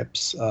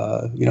archetypes.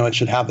 It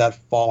should have that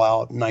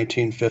Fallout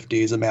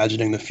 1950s,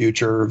 imagining the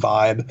future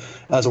vibe,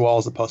 as well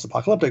as the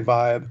post-apocalyptic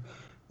vibe.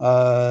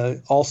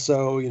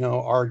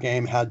 Also, our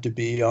game had to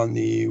be on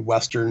the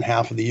western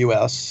half of the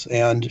U.S.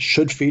 and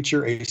should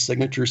feature a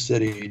signature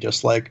city,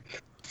 just like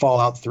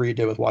Fallout 3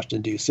 did with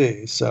Washington,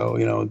 D.C.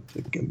 So,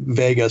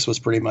 Vegas was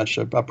pretty much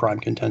a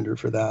prime contender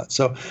for that.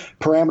 So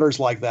parameters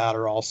like that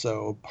are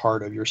also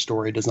part of your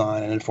story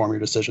design and inform your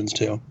decisions,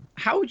 too.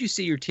 How would you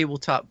say your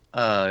tabletop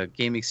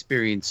game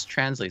experience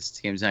translates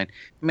to game design?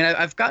 I mean,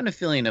 I've gotten a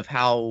feeling of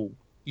how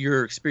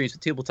your experience with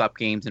tabletop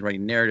games and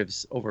writing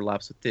narratives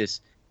overlaps with this.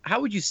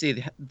 How would you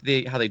say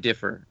how they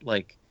differ?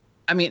 Like,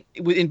 I mean,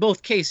 in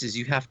both cases,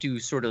 you have to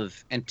sort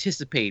of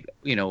anticipate,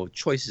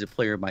 choices a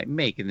player might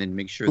make, and then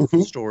make sure that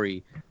the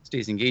story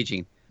stays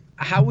engaging.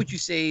 How would you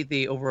say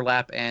they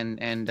overlap and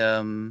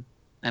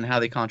how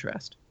they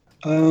contrast?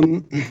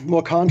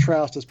 Well,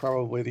 contrast is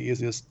probably the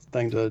easiest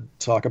thing to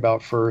talk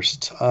about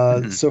first.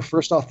 So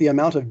first off, the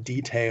amount of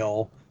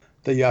detail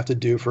that you have to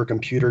do for a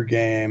computer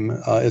game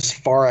is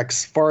far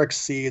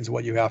exceeds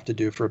what you have to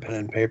do for a pen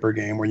and paper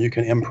game, where you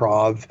can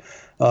improv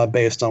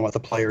based on what the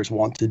players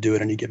want to do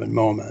at any given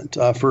moment.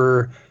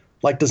 For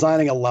like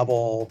designing a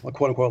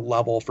quote unquote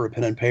level for a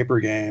pen and paper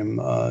game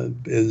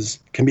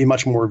can be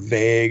much more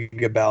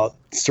vague about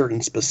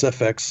certain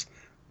specifics.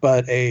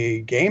 But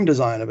a game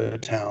design of a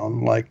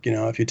town, like,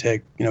 if you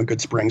take, Good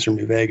Springs from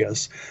New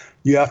Vegas,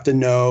 you have to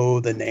know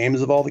the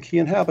names of all the key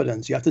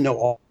inhabitants. You have to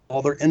know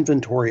all their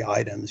inventory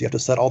items. You have to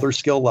set all their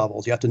skill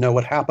levels. You have to know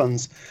what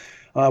happens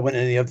when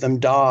any of them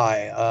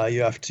die.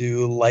 You have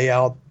to lay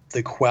out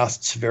the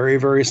quests very,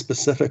 very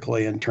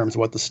specifically in terms of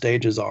what the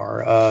stages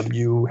are.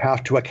 You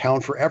have to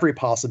account for every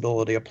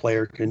possibility a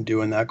player can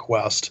do in that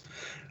quest.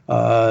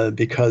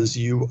 Because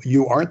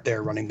you aren't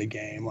there running the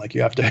game. Like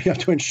you have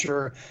to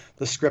ensure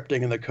the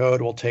scripting and the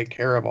code will take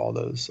care of all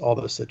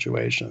those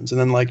situations. And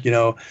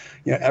then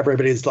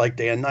everybody's like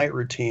day and night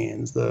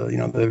routines.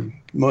 The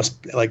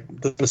most like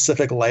the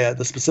specific layout,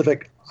 the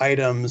specific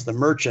items the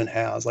merchant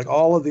has. Like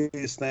all of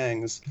these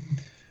things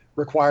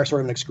require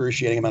sort of an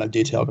excruciating amount of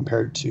detail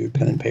compared to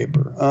pen and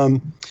paper.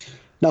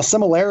 Now,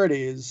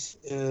 similarities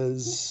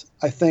is,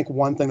 I think,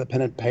 one thing that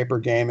pen and paper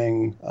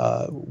gaming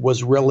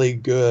was really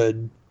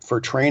good for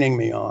training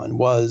me on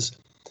was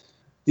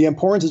the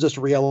importance of just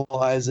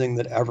realizing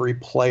that every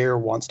player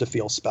wants to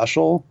feel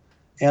special,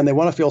 and they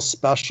want to feel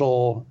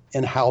special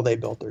in how they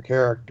built their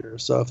character.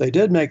 So if they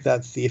did make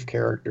that thief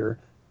character,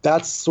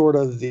 that's sort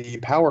of the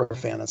power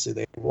fantasy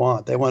they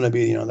want. They want to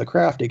be, the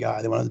crafty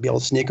guy. They want to be able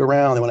to sneak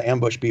around. They want to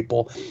ambush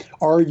people.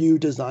 Are you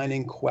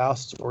designing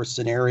quests or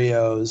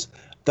scenarios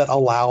that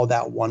allow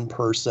that one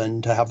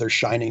person to have their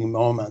shining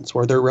moments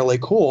where they're really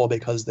cool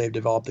because they've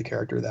developed the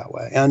character that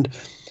way? And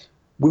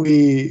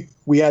we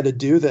had to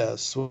do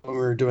this when we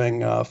were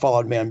doing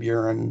Fallout Van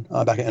Buren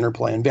back at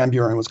Interplay, and Van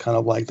Buren was kind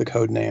of like the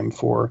code name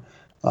for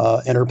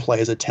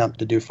Interplay's attempt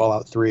to do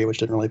Fallout 3, which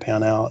didn't really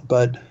pan out.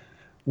 But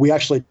we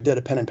actually did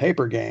a pen and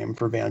paper game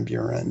for Van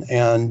Buren,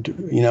 and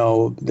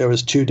there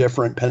was 2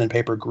 different pen and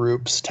paper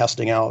groups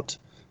testing out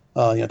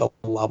the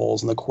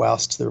levels and the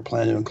quests they were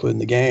planning to include in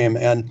the game.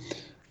 And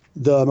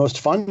the most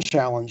fun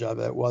challenge of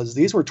it was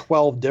these were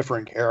 12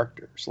 different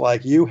characters.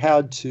 Like you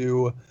had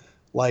to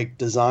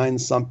design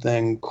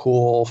something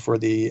cool for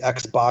the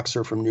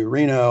Xboxer from New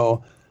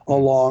Reno,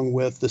 along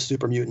with the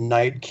super mutant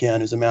Nightkin,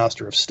 who's a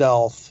master of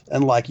stealth.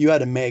 And you had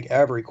to make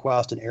every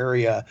quest and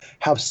area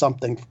have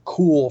something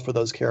cool for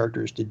those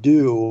characters to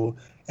do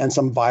and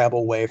some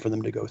viable way for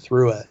them to go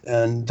through it.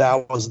 And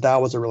that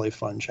was a really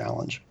fun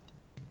challenge.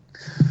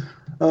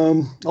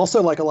 Also,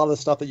 a lot of the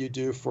stuff that you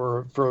do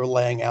for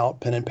laying out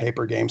pen and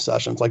paper game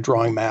sessions, like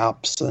drawing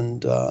maps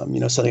and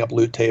setting up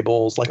loot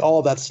tables, all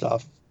of that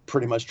stuff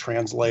pretty much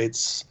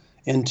translates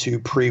into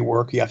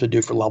pre-work you have to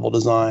do for level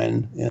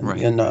design in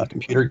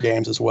computer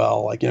games as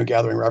well, like,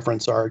 gathering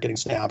reference art, getting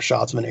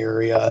snapshots of an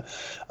area,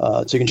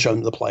 so you can show them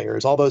to the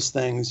players. All those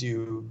things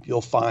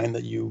you'll find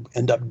that you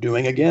end up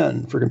doing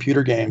again for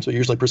computer games. So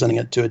usually presenting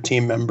it to a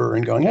team member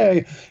and going,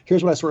 hey,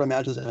 here's what I sort of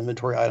imagine this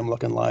inventory item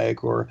looking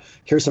like, or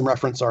here's some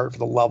reference art for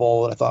the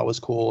level that I thought was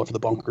cool, or for the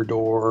bunker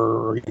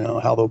door,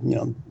 or how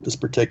the this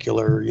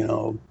particular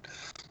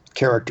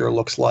character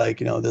looks like,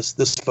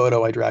 this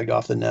photo I dragged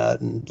off the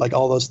net, and like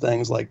all those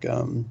things like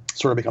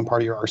sort of become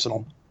part of your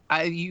arsenal.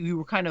 You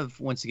were kind of,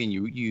 once again,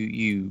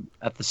 you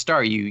at the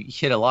start you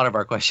hit a lot of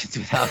our questions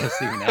without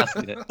us even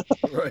asking it.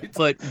 Right.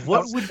 But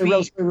what would be?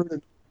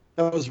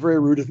 That was very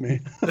rude of me.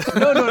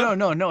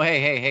 No.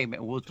 Hey,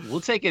 man,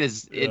 we'll take it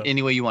as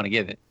any way you want to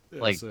give it.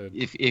 Yeah, like so.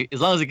 if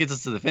as long as it gets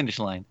us to the finish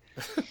line.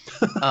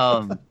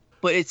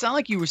 But it sounded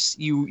like you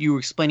were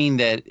explaining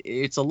that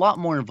it's a lot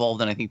more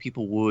involved than I think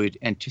people would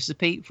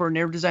anticipate for a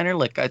narrative designer.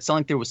 Like, it sounded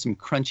like there was some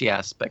crunchy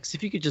aspects.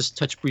 If you could just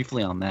touch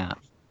briefly on that.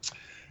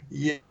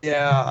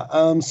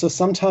 Yeah. So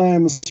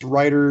sometimes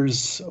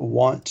writers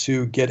want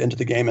to get into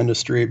the game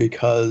industry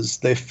because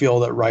they feel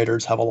that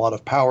writers have a lot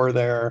of power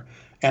there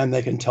and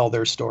they can tell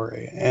their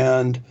story.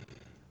 And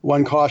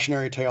one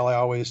cautionary tale I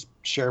always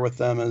share with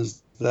them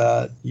is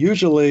that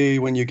usually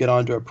when you get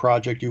onto a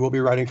project, you will be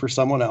writing for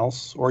someone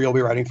else, or you'll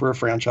be writing for a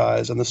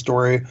franchise, and the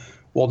story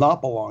will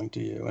not belong to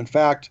you. In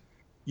fact,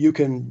 you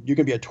can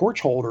be a torch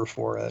holder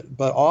for it,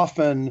 but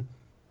often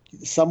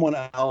someone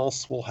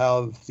else will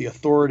have the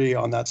authority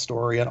on that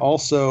story. And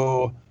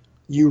also,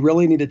 you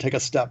really need to take a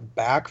step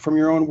back from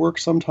your own work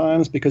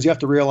sometimes, because you have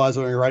to realize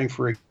that when you're writing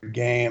for a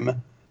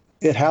game,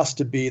 it has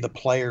to be the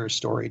player's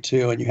story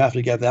too, and you have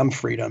to give them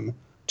freedom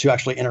to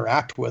actually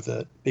interact with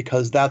it,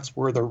 because that's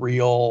where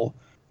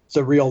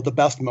the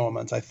best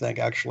moments, I think,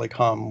 actually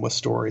come with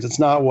stories. It's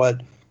not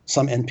what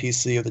some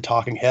NPC or the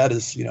talking head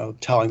is,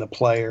 telling the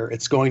player.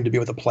 It's going to be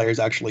what the player's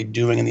actually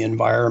doing in the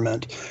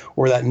environment,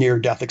 or that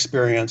near-death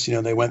experience,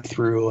 they went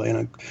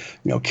through,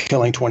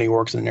 killing 20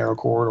 orcs in a narrow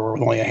corridor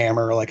with only a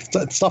hammer. Like,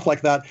 stuff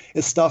like that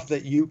is stuff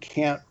that you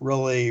can't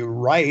really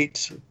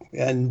write.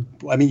 And,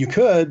 I mean, you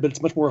could, but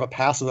it's much more of a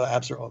passive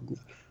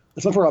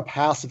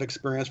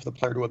experience for the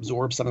player to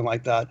absorb something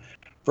like that,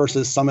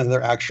 versus something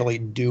they're actually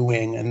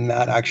doing, and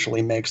that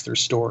actually makes their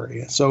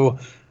story. So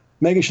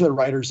making sure that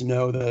writers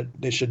know that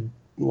they should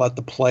let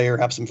the player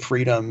have some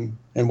freedom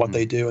in what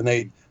they do, and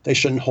they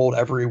shouldn't hold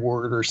every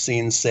word or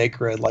scene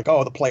sacred, like,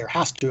 oh, the player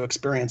has to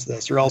experience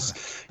this, or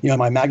else,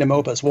 my magnum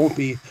opus won't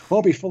be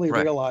fully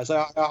realized.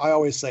 I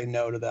always say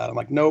no to that. I'm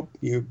like, nope,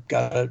 you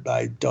got it.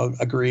 I don't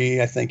agree.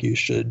 I think you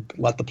should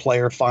let the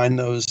player find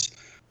those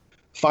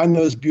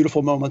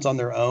beautiful moments on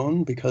their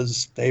own,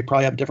 because they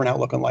probably have a different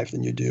outlook on life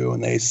than you do,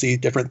 and they see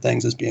different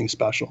things as being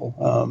special.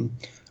 I'm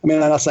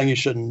not saying you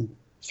shouldn't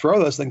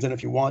throw those things in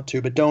if you want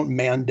to, but don't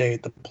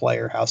mandate the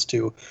player has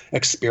to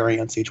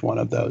experience each one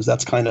of those.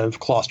 That's kind of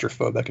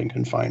claustrophobic and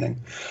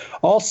confining.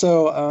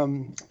 Also,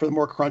 for the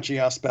more crunchy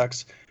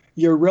aspects,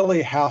 you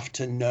really have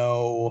to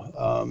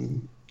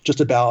know just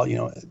about,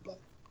 a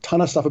ton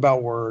of stuff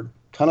about Word,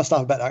 ton of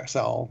stuff about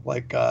Excel,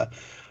 like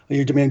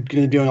you're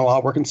doing a lot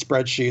of work in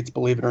spreadsheets,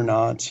 believe it or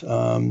not.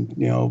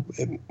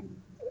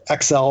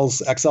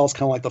 Excel's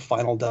kind of like the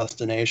final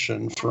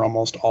destination for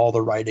almost all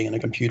the writing in a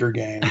computer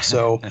game.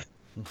 So,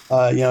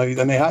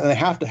 then they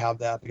have to have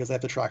that, because they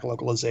have to track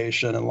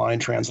localization and line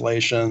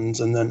translations,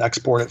 and then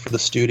export it for the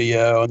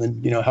studio, and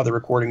then have the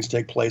recordings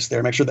take place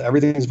there. Make sure that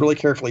everything is really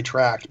carefully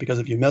tracked, because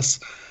if you miss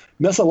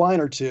a line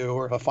or two,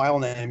 or if a file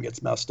name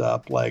gets messed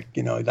up,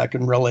 that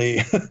can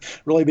really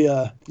really be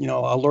a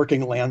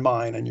lurking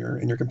landmine in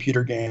your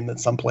computer game that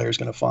some player's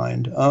going to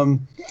find.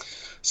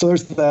 So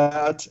there's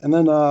that. And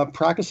then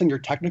practicing your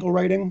technical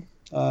writing.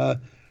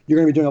 You're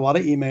going to be doing a lot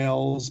of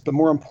emails, but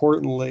more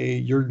importantly,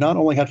 you're not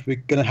only going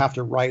to have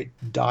to write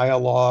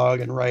dialogue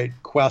and write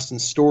quest and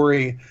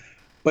story,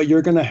 but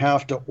you're going to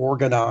have to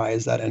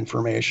organize that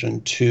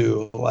information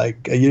too.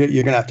 Like, you're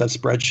going to have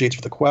spreadsheets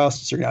for the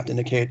quests. You're going to have to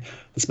indicate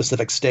the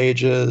specific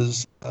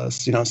stages,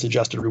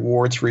 suggested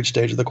rewards for each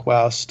stage of the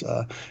quest.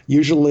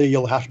 Usually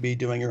you'll have to be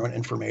doing your own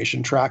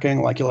information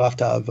tracking. Like, you'll have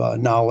to have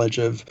knowledge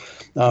of,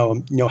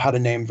 how to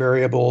name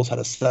variables, how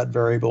to set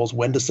variables,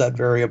 when to set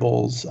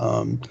variables.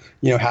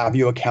 Have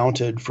you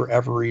accounted for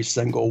every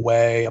single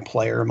way a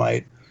player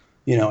might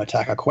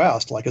attack a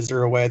quest? Like, is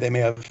there a way they may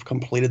have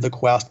completed the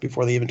quest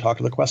before they even talk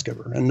to the quest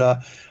giver? And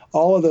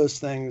all of those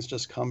things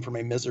just come from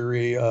a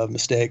misery of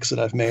mistakes that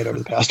I've made over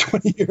the past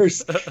 20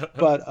 years.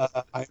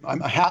 But I'm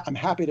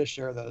happy to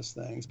share those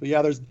things. But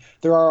yeah,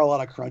 there are a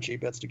lot of crunchy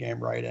bits to game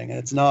writing, and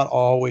it's not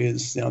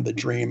always the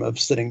dream of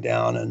sitting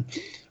down and,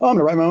 I'm going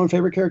to write my own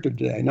favorite character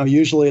today. No,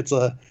 usually it's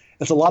a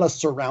lot of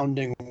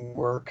surrounding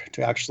work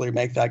to actually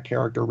make that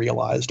character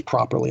realized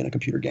properly in a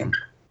computer game.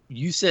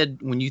 You said,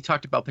 when you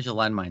talked about potential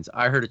landmines,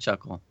 I heard a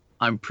chuckle.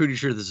 I'm pretty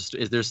sure is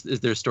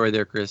there a story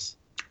there, Chris?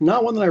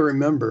 Not one that I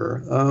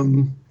remember.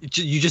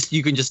 You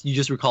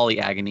just recall the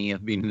agony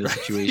of being in those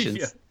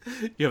situations.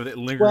 Yeah. You have that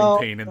lingering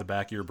pain in the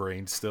back of your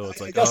brain still. It's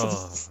like,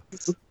 this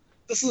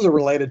this is a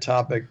related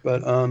topic,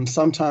 but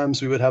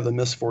sometimes we would have the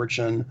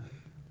misfortune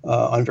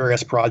on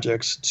various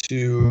projects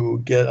to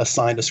get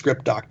assigned a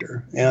script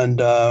doctor.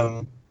 And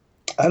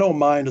I don't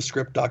mind a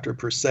script doctor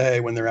per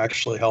se when they're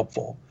actually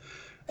helpful.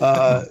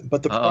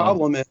 But the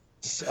problem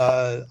is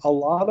a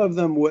lot of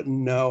them wouldn't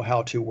know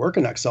how to work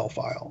an Excel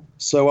file.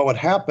 So what would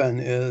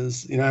happen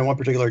is, in one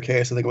particular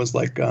case, I think it was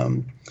like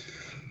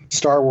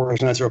Star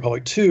Wars Knights of the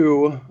Republic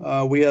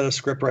 2, we had a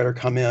scriptwriter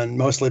come in,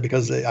 mostly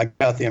because I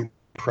got the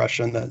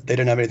impression that they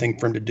didn't have anything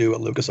for him to do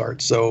at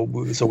LucasArts, so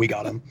we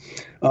got him.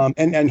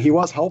 And he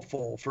was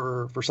helpful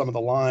for some of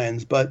the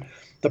lines, but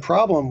the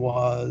problem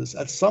was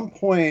at some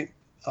point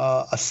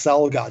a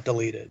cell got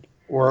deleted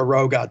or a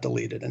row got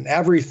deleted, and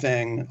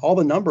everything, all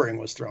the numbering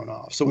was thrown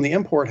off. So when the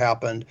import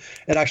happened,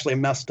 it actually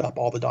messed up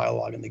all the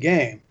dialogue in the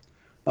game.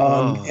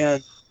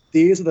 And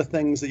these are the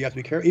things that you have to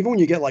be careful. Even when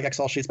you get like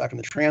Excel sheets back from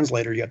the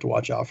translator, you have to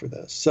watch out for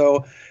this.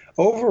 So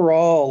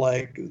overall,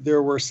 like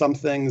there were some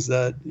things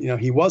that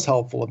he was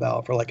helpful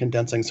about for like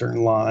condensing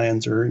certain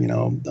lines or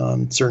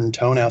certain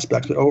tone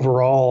aspects. But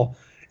overall,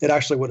 it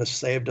actually would have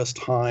saved us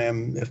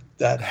time if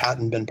that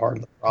hadn't been part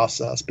of the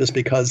process. Just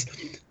because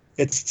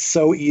it's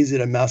so easy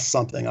to mess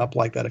something up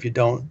like that if you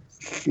don't,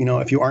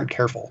 if you aren't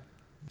careful.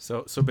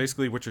 So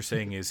basically, what you're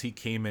saying is he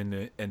came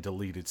in and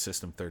deleted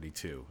System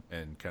 32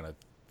 and kind of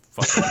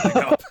fucked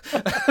everything up.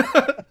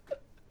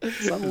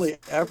 Suddenly,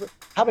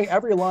 having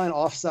every line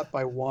offset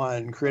by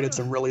one created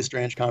some really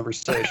strange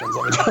conversations.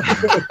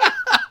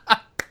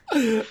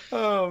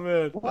 Oh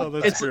man,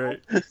 that's great.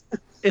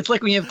 It's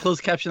like when you have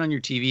closed caption on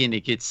your TV and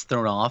it gets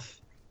thrown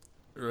off,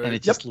 right. And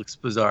it just looks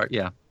bizarre.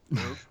 Yeah.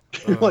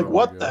 Like,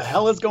 what the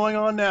hell is going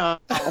on now?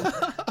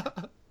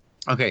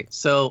 Okay,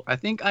 so I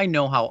think I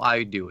know how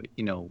I do it.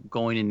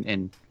 Going in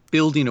and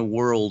building a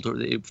world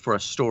for a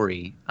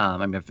story.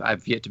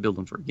 I've yet to build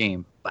one for a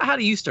game. But how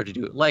do you start to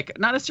do it? Like,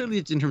 not necessarily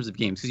in terms of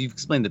games, because you've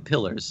explained the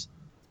pillars.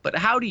 But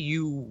how do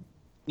you,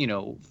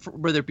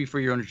 whether it be for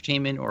your own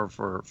entertainment or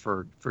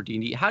for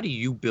D&D, how do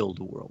you build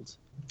a world?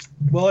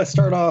 Well, I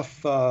start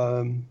off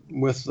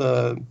with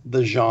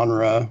the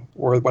genre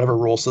or whatever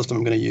rule system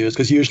I'm going to use,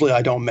 because usually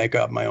I don't make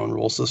up my own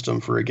rule system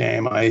for a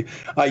game. I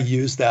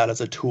use that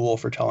as a tool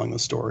for telling the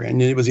story,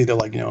 and it was either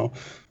like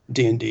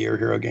D&D or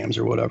Hero Games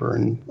or whatever,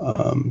 and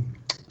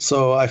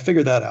so I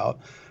figured that out.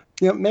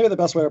 Maybe the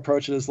best way to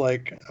approach it is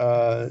like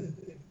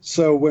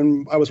so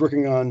when I was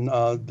working on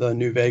the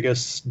New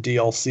Vegas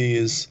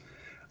DLCs,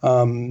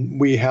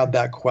 we had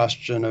that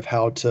question of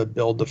how to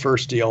build the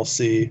first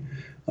DLC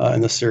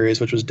in the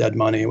series, which was Dead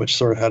Money, which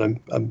sort of had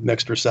a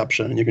mixed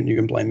reception, and you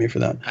can blame me for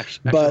that.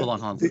 Actually,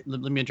 hold on.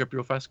 Let me interrupt you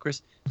real fast,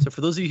 Chris. So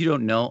for those of you who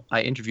don't know,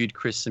 I interviewed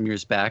Chris some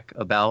years back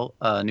about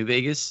New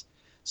Vegas.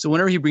 So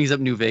whenever he brings up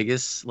New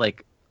Vegas,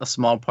 like a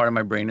small part of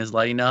my brain is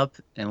lighting up,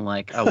 and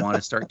like I want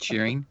to start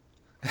cheering.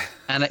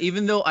 And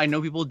even though I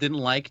know people didn't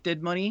like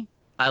Dead Money,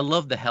 I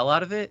loved the hell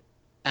out of it,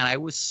 and I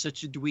was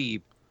such a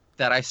dweeb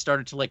that I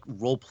started to like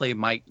role play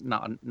my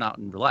not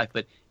in real life,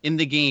 but in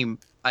the game.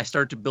 I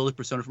started to build a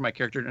persona for my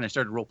character, and I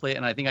started role play.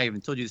 And I think I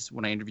even told you this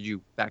when I interviewed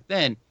you back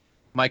then.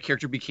 My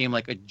character became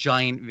like a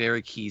giant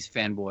Veracruz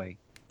fanboy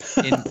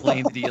in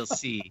playing the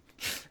DLC.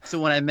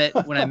 So when I met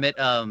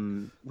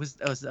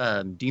was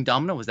Dean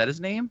Domino, was that his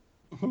name?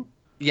 Mm-hmm.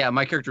 Yeah,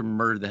 my character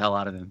murdered the hell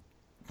out of him.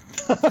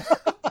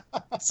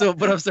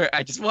 But I'm sorry,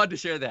 I just wanted to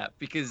share that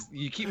because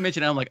you keep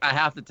mentioning it, I'm like, I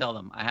have to tell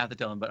them.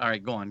 But all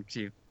right, go on,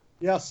 Chief.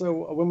 Yeah,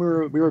 so when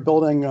we were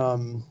building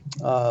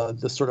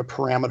the sort of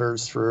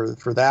parameters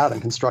for that and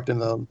constructing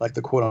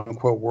the quote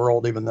unquote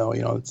world, even though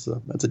it's a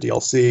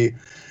DLC,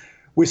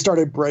 we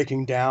started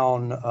breaking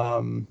down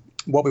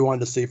what we wanted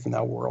to see from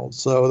that world.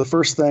 So the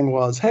first thing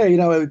was, hey,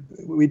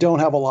 we don't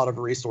have a lot of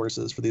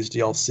resources for these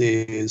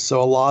DLCs,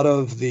 so a lot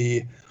of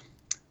the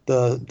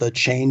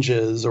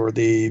changes or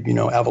the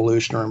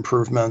evolution or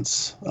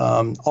improvements,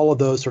 all of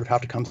those sort of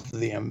have to come through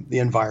the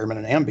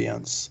environment and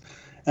ambience.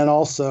 And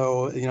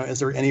also, is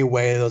there any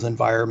way those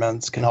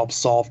environments can help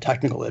solve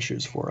technical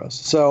issues for us?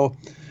 So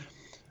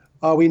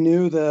we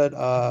knew that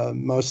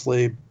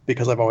mostly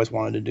because I've always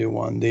wanted to do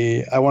one.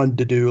 I wanted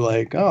to do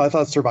I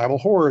thought survival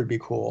horror would be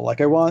cool. Like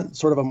I want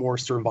sort of a more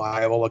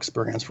survival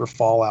experience for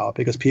Fallout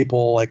because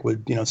people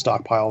would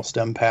stockpile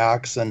stim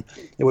packs and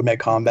it would make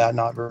combat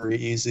not very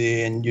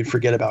easy, and you'd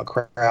forget about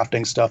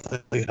crafting stuff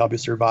that would help you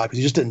survive because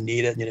you just didn't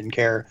need it and you didn't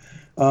care.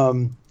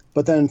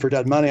 But then for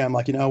Dead Money, I'm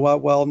like, you know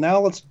what? Well, now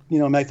let's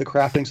make the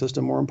crafting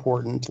system more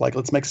important. Like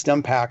let's make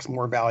stim packs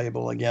more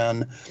valuable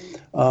again.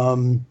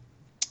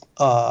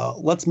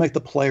 Let's make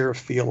the player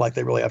feel like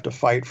they really have to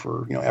fight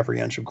for every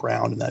inch of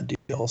ground in that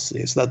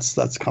DLC. So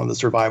that's kind of the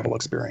survival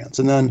experience.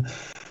 And then,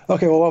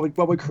 okay, well,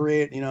 what would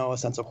create a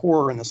sense of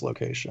horror in this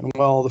location?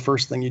 Well, the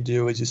first thing you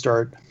do is you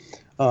start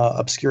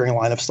obscuring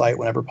line of sight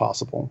whenever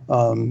possible.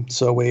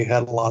 So we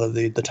had a lot of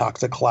the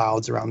toxic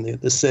clouds around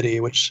the city,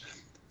 which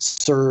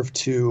served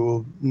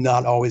to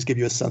not always give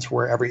you a sense for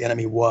where every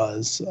enemy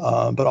was,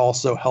 but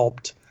also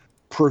helped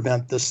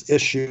prevent this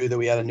issue that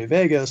we had in New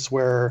Vegas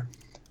where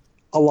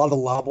a lot of the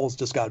levels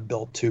just got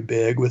built too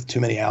big with too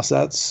many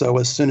assets. So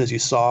as soon as you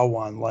saw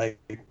one,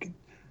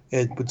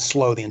 it would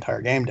slow the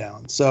entire game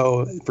down.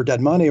 So for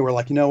Dead Money, we're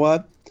like, you know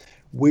what?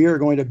 We are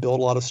going to build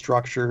a lot of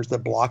structures that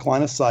block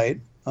line of sight.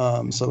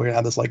 So we're gonna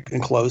have this like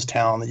enclosed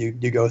town that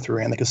you go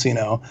through and the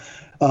casino,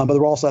 but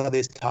we'll also have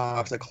these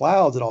toxic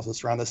clouds that also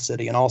surround the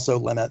city and also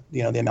limit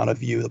the amount of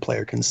view the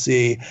player can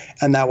see,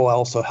 and that will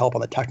also help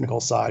on the technical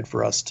side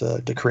for us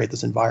to create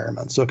this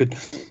environment. So it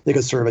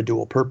could serve a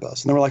dual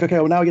purpose. And then we're like, okay,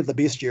 well now we get the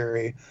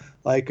bestiary,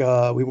 like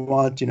we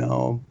want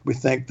we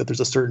think that there's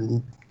a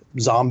certain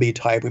zombie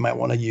type we might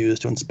want to use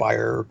to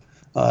inspire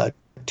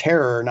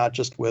terror, not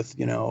just with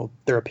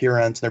their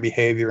appearance and their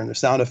behavior and their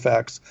sound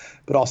effects,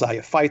 but also how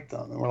you fight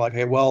them. And we're like,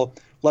 hey, well,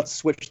 let's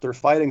switch their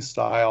fighting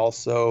style,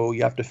 so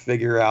you have to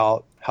figure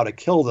out how to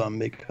kill them,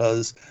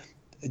 because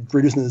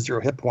reducing the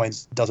 0 hit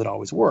points doesn't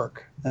always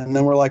work. And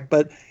then we're like,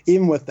 but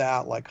even with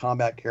that, like,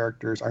 combat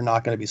characters are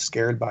not going to be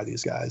scared by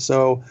these guys.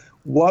 So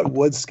what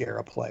would scare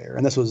a player?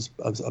 And this was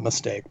a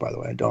mistake, by the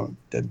way.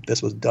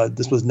 This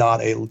was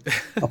not a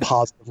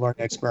positive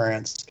learning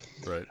experience.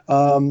 Right.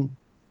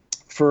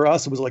 For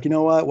us, it was like, you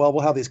know what? Well,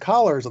 we'll have these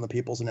collars on the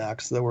people's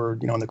necks that were,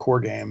 in the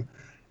core game.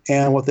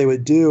 And what they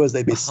would do is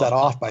they'd be set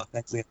off by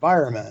things in the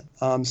environment.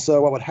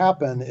 So what would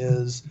happen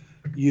is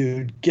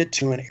you'd get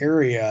to an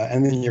area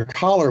and then your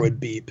collar would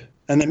beep.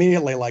 And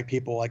immediately, like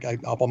people like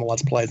up on the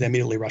Let's Plays, they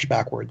immediately rush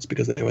backwards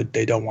because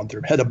they don't want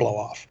their head to blow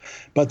off.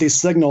 But these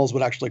signals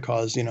would actually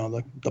cause,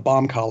 the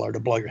bomb collar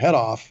to blow your head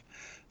off.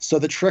 So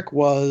the trick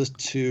was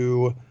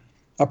to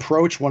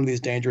approach one of these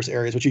dangerous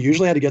areas, which you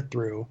usually had to get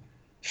through,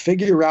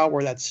 figure out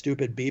where that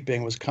stupid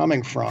beeping was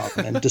coming from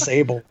and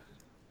disable.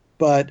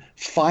 But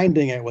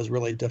finding it was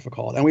really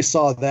difficult. And we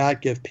saw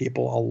that give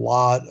people a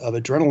lot of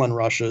adrenaline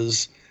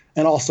rushes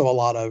and also a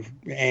lot of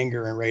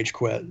anger and rage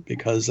quit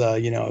because,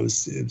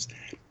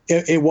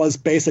 it was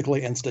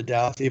basically insta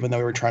death, even though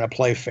we were trying to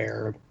play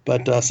fair.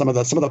 But some of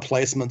the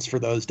placements for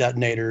those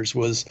detonators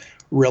was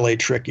really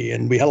tricky.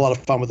 And we had a lot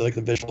of fun with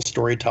the visual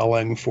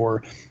storytelling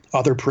for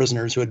other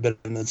prisoners who had been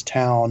in this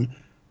town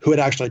who had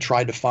actually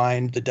tried to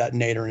find the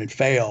detonator and it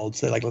failed.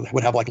 So they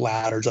would have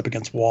ladders up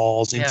against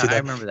walls. Yeah, I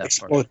remember that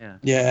part.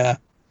 Yeah.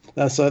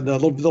 That's the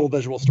little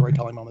visual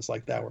storytelling moments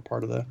like that were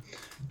part of the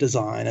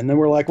design. And then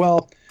we're like,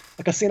 well,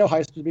 a casino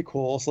heist would be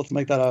cool, so let's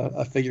make that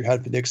a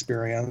figurehead for the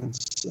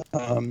experience.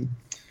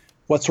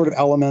 What sort of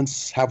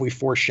elements have we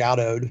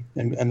foreshadowed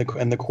in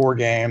the core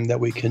game that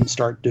we can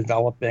start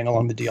developing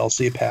along the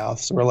DLC path?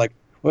 So we're like,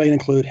 we can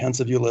include hints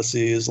of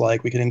Ulysses,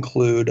 like we can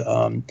include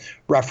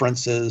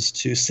references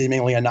to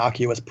seemingly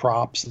innocuous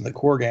props in the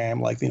core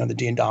game, like the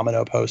Dean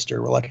Domino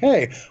poster. We're like,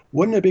 hey,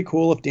 wouldn't it be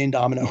cool if Dean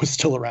Domino was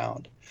still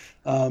around?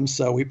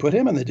 So we put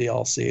him in the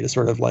DLC to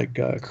sort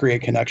of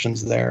create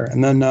connections there.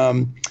 And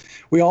then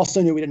we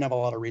also knew we didn't have a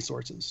lot of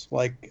resources,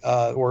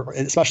 or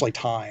especially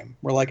time.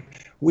 We're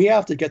like, we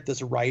have to get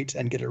this right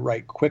and get it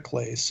right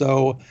quickly.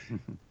 So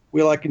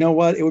we're like, you know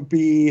what? It would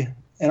be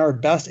in our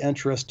best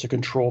interest to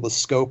control the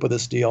scope of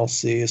this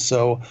DLC.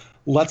 So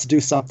let's do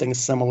something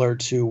similar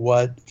to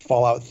what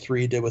Fallout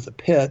 3 did with the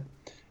Pit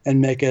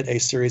and make it a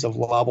series of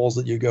levels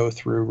that you go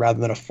through rather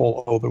than a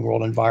full open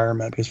world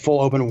environment, because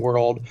full open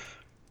world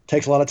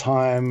takes a lot of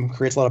time,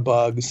 creates a lot of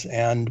bugs,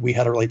 and we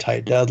had a really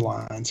tight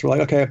deadline. So we're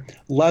like, okay,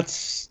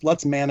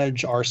 let's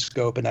manage our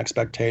scope and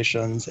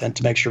expectations and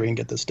to make sure we can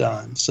get this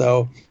done.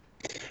 So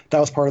that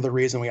was part of the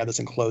reason we had this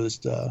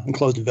enclosed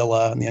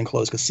villa and the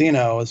enclosed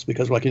casino, is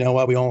because we're like, you know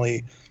what, we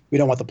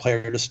don't want the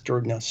player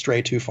to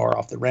stray too far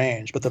off the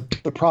range. But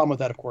the problem with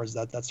that, of course, is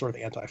that's sort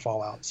of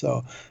anti-Fallout.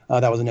 So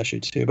that was an issue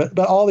too. But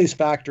all these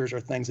factors are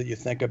things that you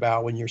think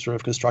about when you're sort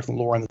of constructing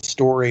the lore and the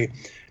story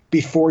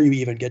before you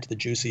even get to the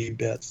juicy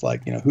bits,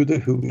 like who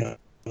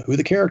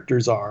the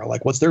characters are,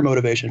 like what's their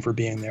motivation for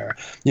being there,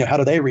 how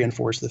do they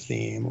reinforce the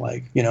theme,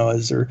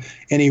 is there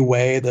any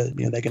way that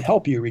they can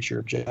help you reach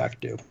your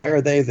objective, why are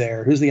they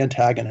there, who's the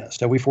antagonist,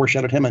 have we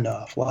foreshadowed him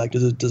enough,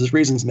 does his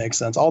reasons make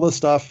sense? All this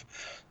stuff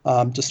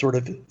just sort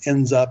of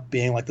ends up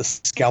being like the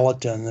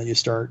skeleton that you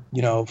start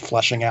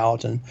fleshing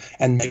out and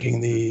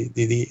making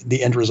the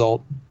end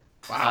result.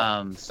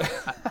 Wow.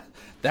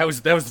 That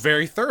was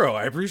very thorough.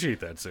 I appreciate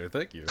that, sir.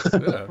 Thank you.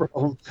 Yeah.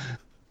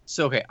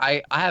 So, okay,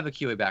 I have a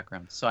QA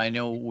background. So I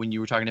know when you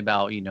were talking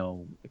about,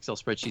 Excel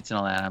spreadsheets and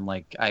all that, I'm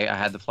like, I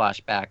had the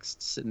flashbacks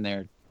sitting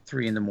there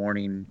 3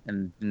 a.m.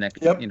 and the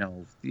next, Yep.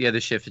 the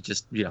other shift, it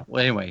just,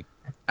 well, anyway,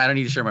 I don't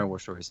need to share my war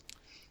stories.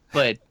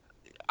 But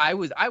I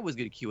was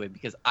good at QA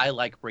because I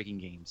like breaking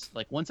games.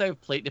 Like once I've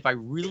played, if I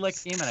really like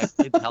the game and I've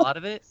played the hell out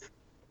of it,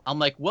 I'm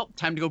like, well,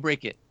 time to go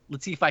break it.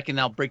 Let's see if I can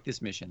now break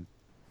this mission.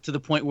 To the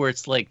point where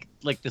it's like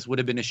this would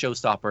have been a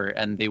showstopper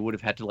and they would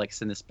have had to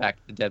send this back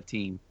to the dev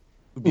team.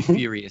 Would be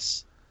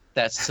furious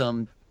that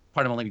some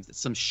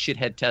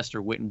shithead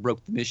tester went and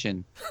broke the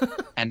mission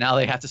and now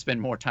they have to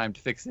spend more time to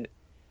fix it.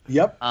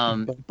 Yep.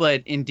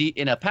 But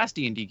in a past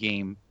D&D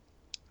game,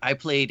 I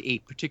played a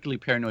particularly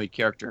paranoid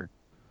character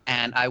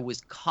and I was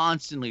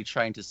constantly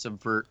trying to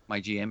subvert my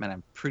GM, and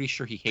I'm pretty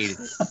sure he hated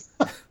it.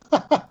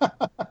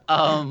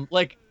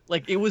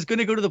 Like it was going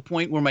to go to the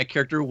point where my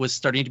character was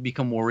starting to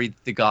become worried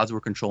that the gods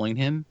were controlling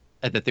him,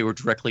 that they were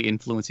directly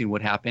influencing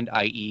what happened,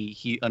 i.e.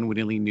 he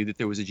unwittingly knew that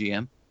there was a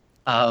GM.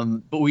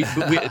 But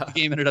the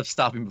game ended up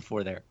stopping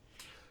before there.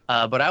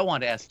 But I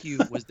wanted to ask you: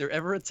 was there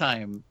ever a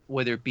time,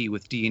 whether it be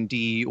with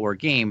D&D or a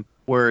game,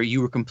 where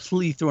you were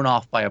completely thrown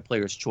off by a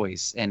player's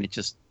choice and it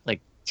just like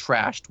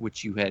trashed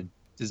what you had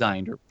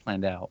designed or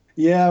planned out?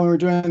 Yeah, we were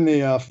doing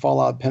the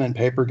Fallout pen and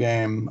paper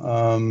game.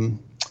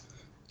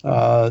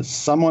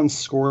 Someone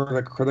scored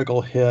a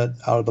critical hit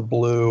out of the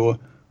blue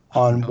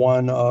on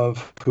one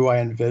of who I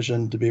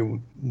envisioned to be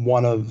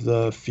one of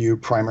the few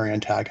primary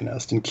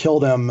antagonists and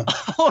killed him.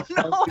 Oh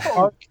no!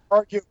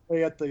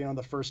 Arguably at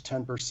the first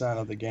 10%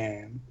 of the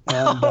game.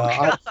 And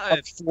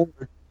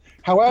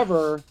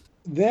however,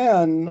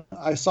 then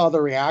I saw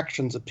the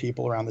reactions of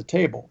people around the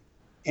table,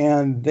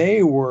 and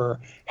they were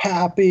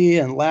happy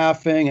and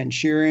laughing and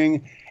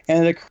cheering.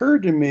 And it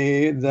occurred to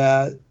me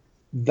that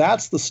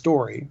that's the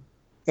story.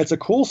 It's a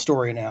cool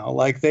story now.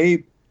 Like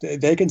they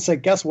can say,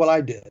 guess what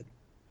I did?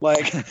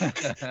 Like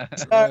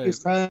right. He's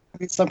trying to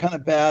be some kind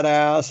of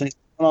badass and he's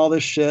doing all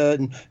this shit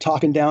and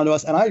talking down to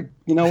us. And I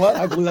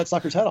blew that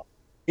sucker's head off.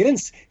 He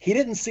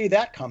didn't see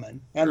that coming.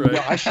 And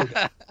right. I should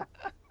have.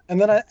 And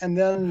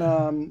then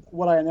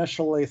what I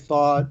initially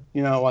thought,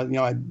 in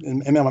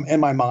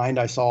my mind,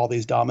 I saw all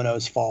these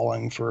dominoes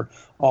falling for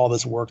all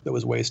this work that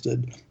was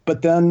wasted.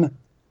 But then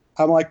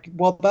I'm like,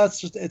 well,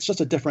 it's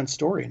just a different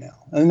story now.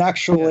 And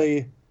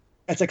actually,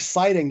 it's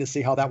exciting to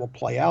see how that will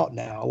play out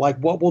now. Like,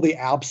 what will the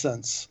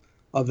absence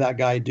of that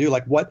guy do?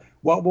 Like, what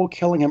will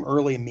killing him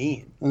early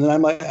mean? And then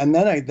I'm like,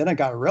 then it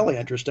got really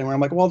interesting where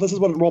I'm like, well, this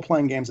is what a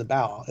role-playing game's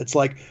about. It's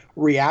like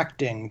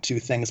reacting to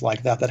things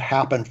like that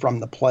happen from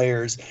the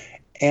players.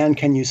 And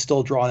can you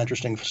still draw an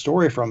interesting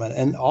story from it?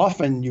 And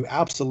often you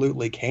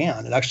absolutely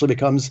can. It actually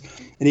becomes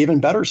an even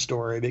better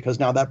story because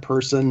now that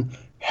person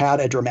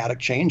had a dramatic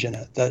change in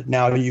it that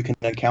now you can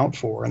account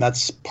for. And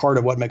that's part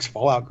of what makes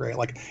Fallout great.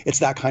 Like, it's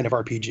that kind of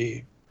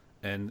RPG.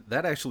 And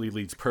that actually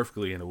leads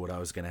perfectly into what I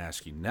was going to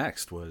ask you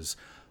next was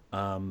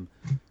the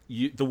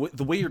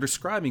way you're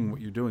describing what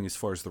you're doing as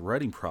far as the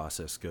writing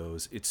process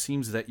goes, it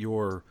seems that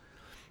you're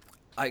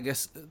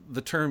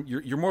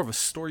more of a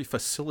story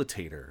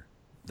facilitator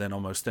than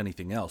almost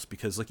anything else,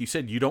 because like you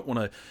said, you don't want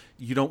to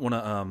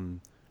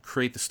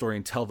create the story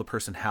and tell the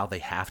person how they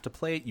have to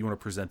play it. You want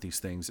to present these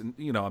things and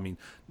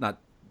not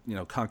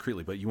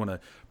concretely, but you want to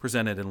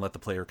present it and let the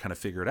player kind of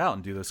figure it out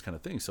and do those kind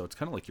of things. So it's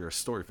kind of like you're a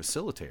story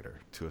facilitator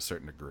to a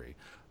certain degree.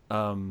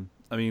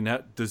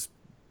 Does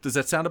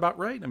that sound about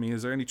right? I mean,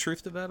 is there any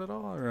truth to that at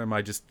all, or am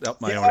I just up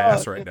my own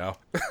ass right now?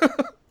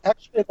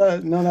 Actually,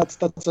 no, that's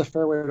a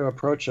fair way to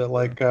approach it.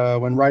 Like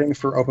when writing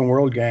for open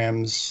world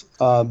games,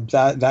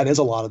 that is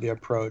a lot of the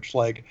approach.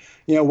 Like,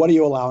 what are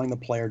you allowing the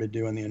player to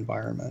do in the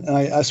environment? And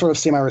I sort of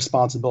see my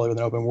responsibility with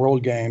an open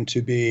world game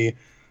to be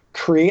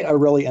create a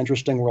really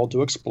interesting world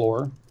to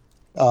explore.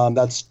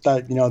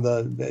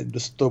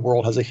 The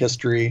world has a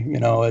history.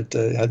 It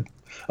had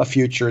a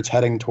future it's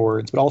heading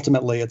towards, but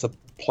ultimately it's a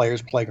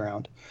player's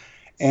playground.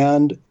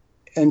 And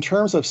in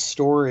terms of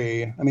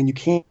story, I mean, you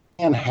can't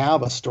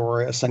have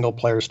a single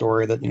player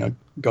story that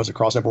goes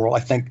across every world. I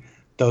think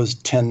those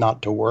tend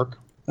not to work.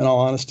 In all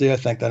honesty, I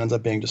think that ends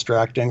up being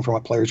distracting from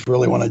what players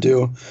really want to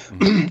do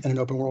in an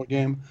open world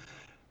game.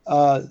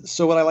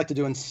 So what I like to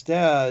do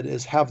instead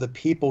is have the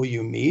people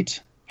you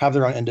meet have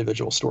their own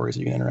individual stories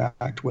that you can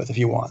interact with if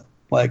you want.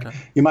 Like,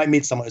 you might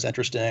meet someone who's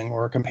interesting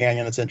or a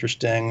companion that's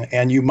interesting,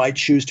 and you might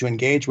choose to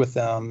engage with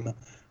them,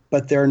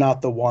 but they're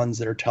not the ones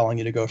that are telling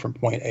you to go from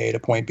point A to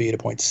point B to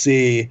point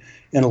C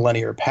in a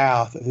linear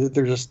path.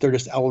 They're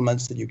just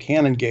elements that you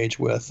can engage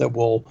with that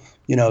will,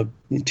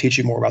 teach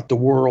you more about the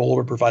world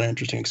or provide an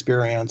interesting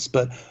experience.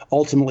 But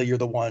ultimately, you're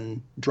the one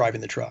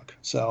driving the truck.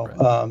 So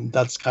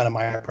that's kind of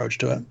my approach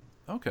to it.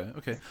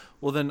 Okay.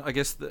 Well, then I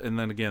guess, and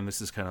then again,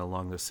 this is kind of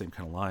along the same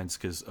kind of lines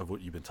because of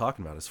what you've been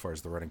talking about as far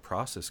as the writing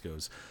process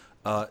goes.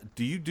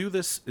 Do you do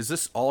this? Is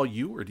this all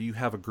you, or do you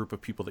have a group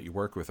of people that you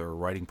work with, or a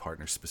writing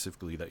partner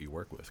specifically that you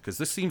work with? Because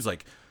this seems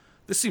like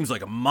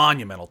a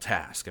monumental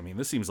task. I mean,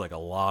 this seems like a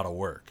lot of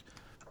work.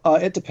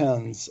 It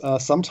depends.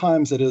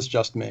 Sometimes it is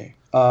just me,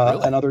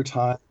 really? And other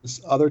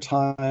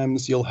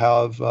times you'll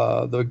have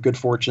the good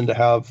fortune to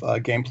have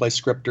gameplay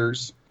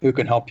scripters who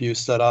can help you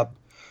set up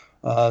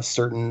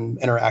certain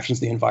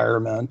interactions in the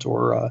environment,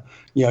 or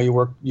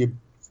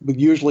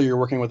usually you're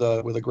working with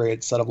a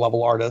great set of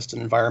level artists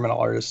and environmental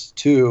artists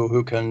too,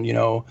 who can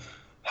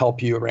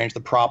help you arrange the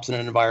props in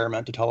an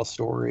environment to tell a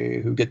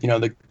story, who get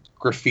the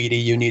graffiti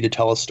you need to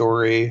tell a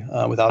story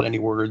without any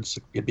words,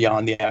 get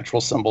beyond the actual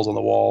symbols on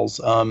the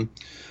walls.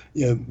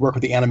 Work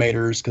with the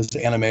animators, because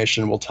the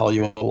animation will tell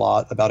you a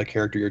lot about a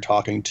character you're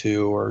talking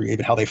to, or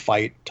even how they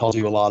fight tells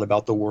you a lot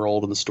about the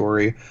world and the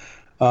story.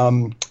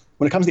 When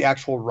it comes to the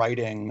actual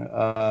writing,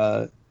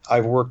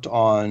 I've worked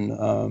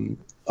on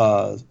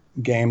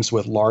games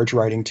with large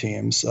writing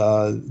teams.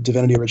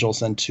 Divinity Original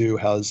Sin 2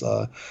 has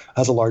a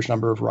large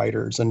number of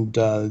writers, and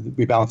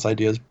we bounce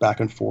ideas back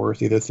and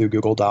forth either through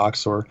Google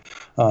Docs or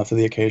through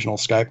the occasional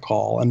Skype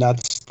call. And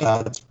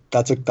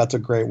that's a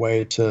great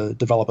way to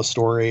develop a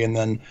story, and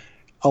then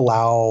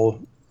allow,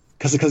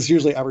 because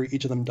usually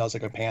each of them does a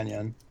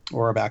companion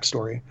or a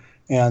backstory.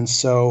 And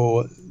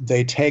so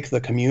they take the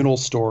communal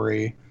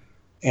story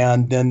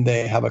and then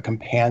they have a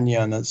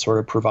companion that sort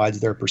of provides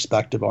their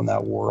perspective on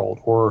that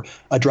world or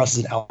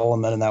addresses an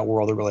element in that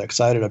world they're really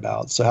excited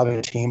about. So having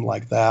a team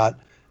like that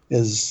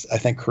I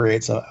think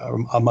creates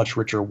a much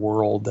richer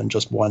world than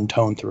just one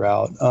tone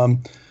throughout.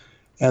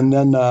 And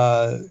then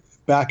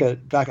back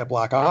at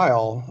Black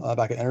Isle,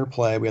 back at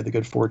Interplay, we had the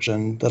good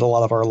fortune that a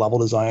lot of our level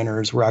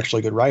designers were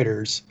actually good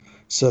writers.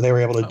 So they were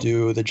able to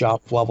do the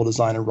job of level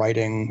design and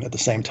writing at the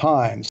same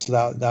time. So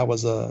that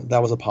was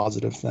a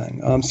positive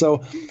thing.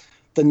 So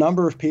the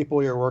number of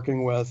people you're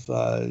working with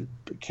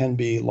can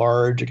be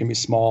large, it can be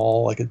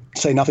small. Like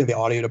say nothing of the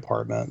audio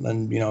department,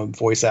 and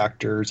voice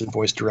actors and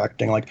voice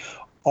directing, like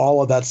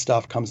all of that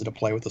stuff comes into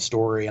play with the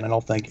story. And I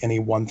don't think any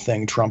one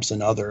thing trumps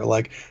another.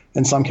 Like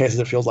in some cases,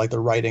 it feels like the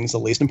writing's the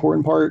least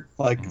important part.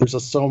 Like there's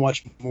just so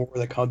much more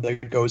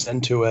that goes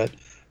into it.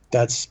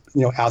 That's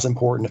as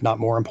important, if not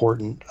more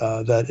important,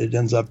 that it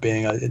ends up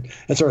being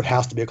it sort of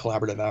has to be a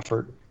collaborative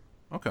effort.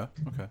 Okay.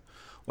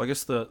 Well, I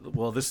guess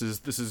this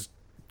is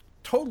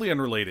totally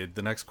unrelated.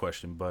 The next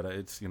question, but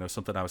it's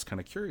something I was kind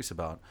of curious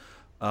about.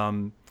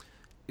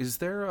 Is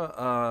there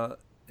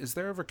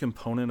ever a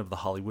component of the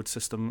Hollywood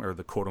system or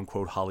the quote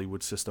unquote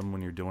Hollywood system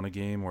when you're doing a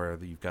game where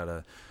you've got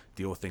to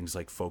deal with things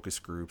like focus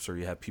groups, or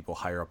you have people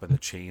higher up in the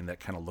chain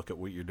that kind of look at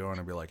what you're doing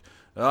and be like,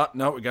 oh,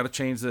 no, we got to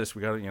change this.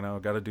 We got to,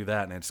 got to do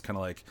that. And it's kind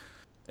of like,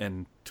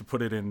 and to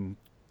put it in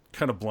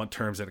kind of blunt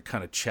terms, that it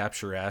kind of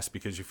chaps your ass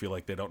because you feel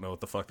like they don't know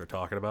what the fuck they're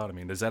talking about. I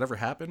mean, does that ever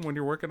happen when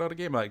you're working on a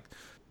game? Like,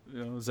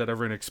 is that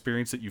ever an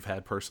experience that you've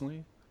had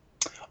personally?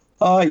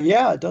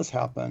 Yeah, it does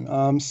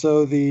happen.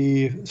 So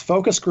the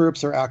focus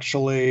groups are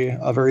actually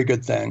a very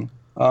good thing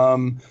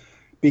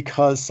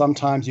because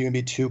sometimes you can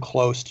be too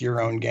close to your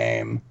own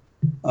game.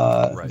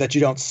 Right. That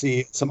you don't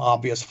see some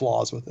obvious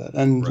flaws with it.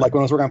 And like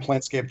when I was working on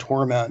Planescape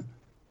Torment,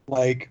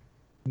 like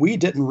we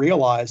didn't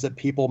realize that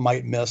people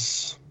might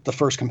miss the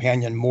first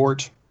companion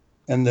Mort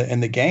in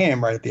the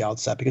game right at the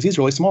outset because he's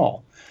really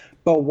small.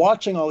 But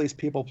watching all these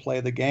people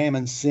play the game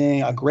and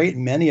seeing a great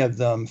many of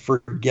them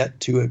forget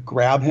to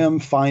grab him,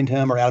 find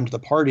him, or add him to the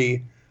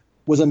party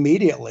was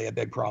immediately a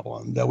big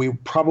problem that we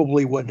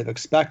probably wouldn't have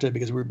expected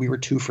because we were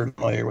too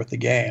familiar with the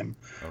game.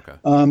 Okay.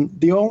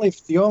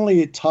 The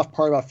only tough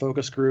part about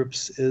focus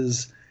groups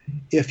is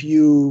if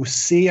you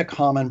see a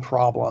common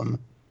problem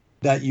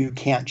that you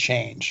can't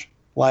change.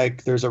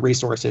 Like there's a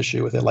resource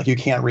issue with it. Like you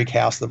can't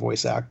recast the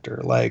voice actor.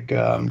 Like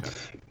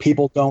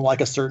people don't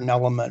like a certain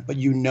element, but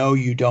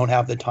you don't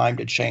have the time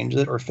to change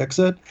it or fix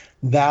it.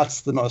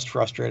 That's the most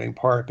frustrating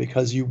part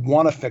because you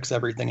want to fix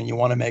everything and you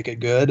want to make it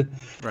good.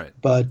 Right.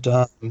 But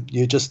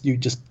you just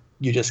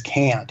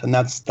can't, and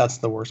that's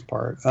the worst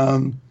part.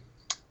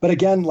 But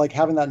again, like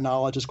having that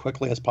knowledge as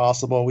quickly as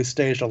possible. We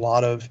staged a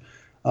lot of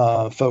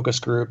focus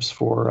groups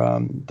for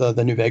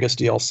the New Vegas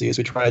DLCs.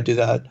 We try to do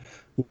that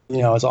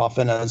as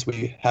often as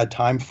we had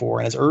time for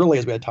and as early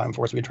as we had time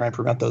for, so we try and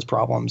prevent those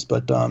problems.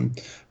 But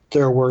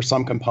there were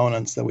some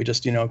components that we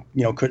just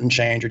couldn't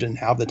change or didn't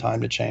have the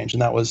time to change,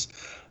 and that was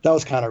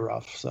kind of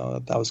rough.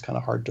 So that was kind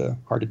of hard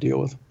to deal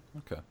with.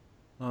 Okay.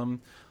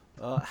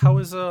 How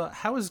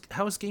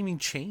has gaming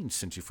changed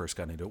since you first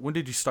got into it? When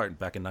did you start?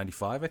 Back in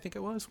 '95, I think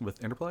it was,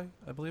 with Interplay,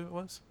 I believe it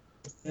was.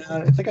 Yeah,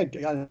 I think I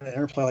got into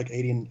Interplay like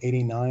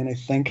 89, I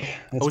think.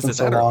 It's been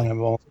so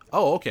long.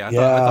 Oh, okay. I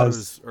thought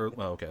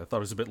it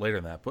was a bit later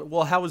than that. But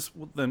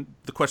then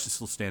the question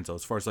still stands though,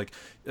 as far as like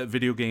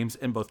video games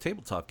and both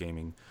tabletop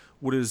gaming.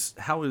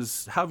 How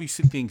have you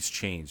seen things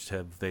changed?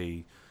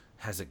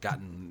 Has it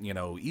gotten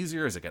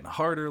easier? Has it gotten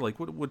harder? Like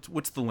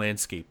what's the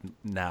landscape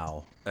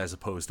now as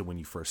opposed to when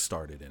you first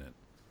started in it?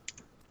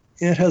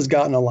 It has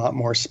gotten a lot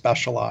more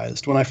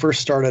specialized. When I first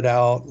started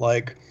out,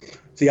 like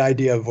the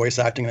idea of voice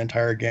acting an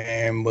entire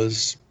game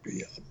was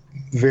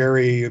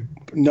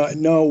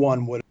no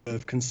one would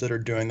have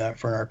considered doing that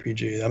for an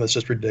RPG. That was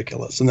just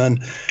ridiculous. And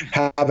then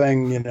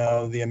having,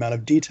 the amount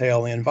of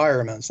detail in the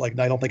environments, like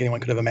I don't think anyone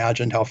could have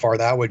imagined how far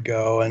that would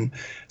go. And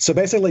so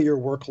basically your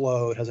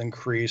workload has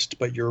increased,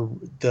 but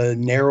the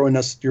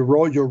narrowness, your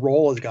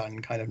role has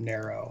gotten kind of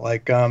narrow.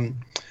 Like,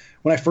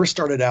 when I first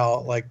started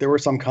out, like there were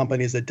some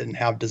companies that didn't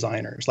have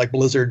designers. Like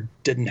Blizzard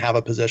didn't have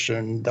a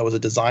position that was a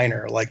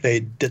designer. Like they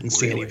didn't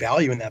see any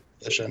value in that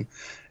position.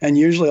 And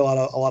usually a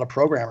lot of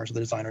programmers are the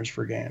designers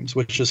for games,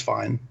 which is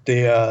fine.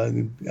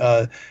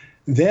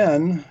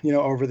 Then,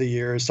 over the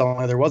years,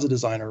 suddenly there was a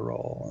designer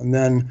role. And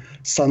then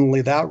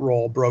suddenly that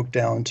role broke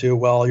down to,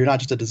 well, you're not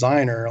just a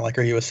designer. Like,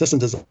 are you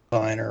assistant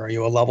designer? Are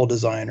you a level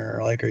designer?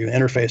 Like, are you an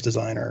interface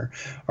designer?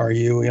 Are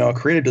you, a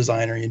creative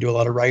designer? You do a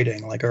lot of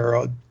writing. Like,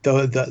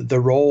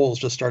 the roles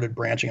just started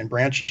branching and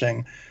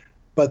branching.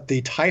 But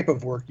the type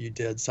of work you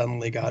did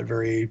suddenly got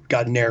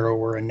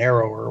narrower and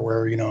narrower,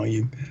 where,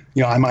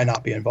 I might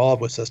not be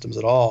involved with systems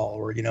at all,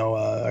 or,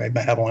 I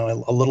might have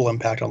only a little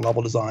impact on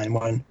level design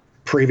when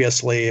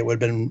previously it would have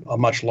been a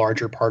much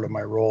larger part of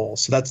my role.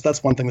 So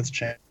that's one thing that's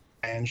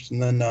changed.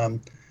 And then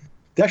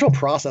the actual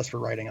process for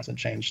writing hasn't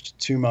changed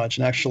too much.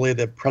 And actually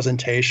the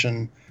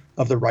presentation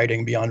of the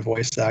writing beyond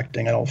voice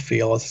acting, I don't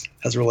feel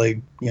has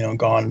really,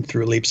 gone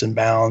through leaps and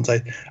bounds. I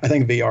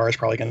think VR is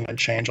probably going to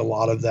change a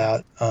lot of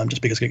that,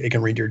 just because it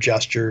can read your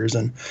gestures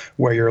and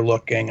where you're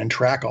looking and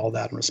track all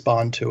that and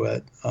respond to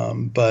it.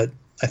 But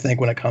I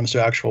think when it comes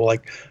to actual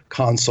like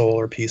console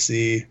or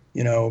PC,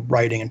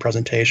 writing and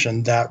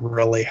presentation, that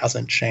really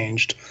hasn't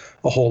changed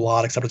a whole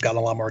lot, except it's gotten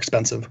a lot more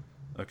expensive.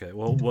 Okay,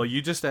 well,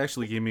 you just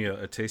actually gave me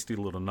a tasty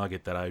little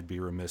nugget that I'd be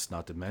remiss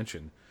not to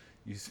mention.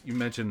 You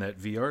mentioned that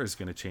VR is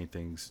going to change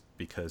things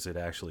because it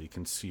actually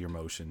can see your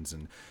emotions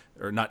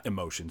or not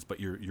emotions, but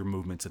your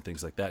movements and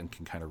things like that, and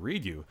can kind of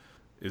read you.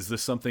 Is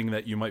this something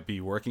that you might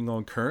be working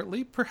on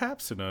currently,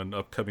 perhaps in an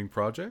upcoming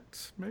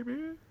project, maybe?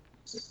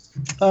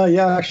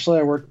 Yeah, actually,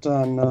 I worked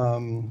on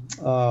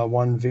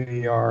one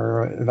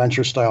VR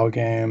adventure style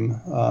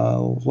game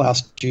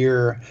last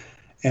year,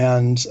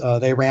 and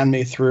they ran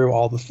me through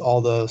all the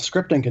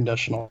scripting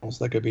conditionals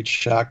that could be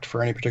checked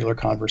for any particular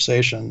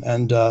conversation,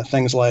 and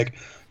things like,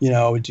 do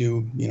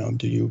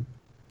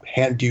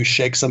you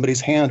shake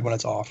somebody's hand when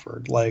it's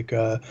offered, like,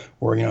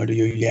 or do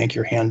you yank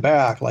your hand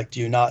back, like, do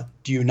you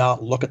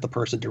not look at the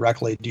person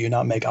directly, do you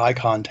not make eye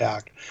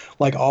contact,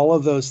 like all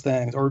of those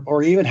things,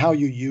 or even how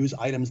you use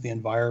items in the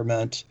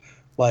environment.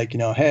 Like,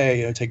 hey,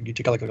 you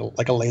take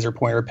like a laser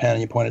pointer pen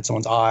and you point at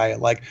someone's eye.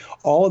 Like,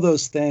 all of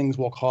those things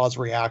will cause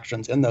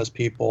reactions in those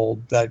people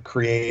that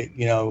create,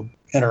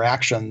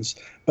 interactions.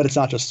 But it's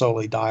not just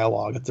solely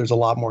dialogue. There's a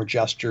lot more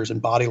gestures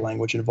and body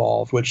language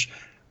involved, which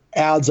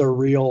adds a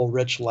real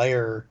rich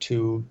layer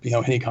to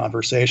any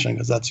conversation,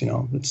 because that's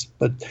it's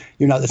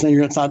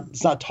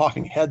not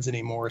talking heads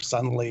anymore.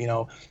 Suddenly,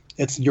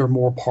 you're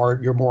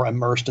more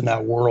immersed in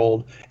that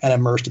world and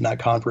immersed in that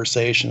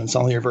conversation, and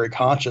suddenly you're very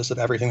conscious of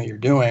everything that you're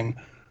doing.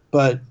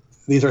 But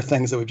these are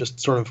things that we've just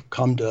sort of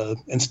come to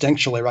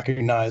instinctually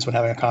recognize when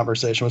having a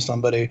conversation with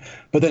somebody.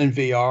 But then in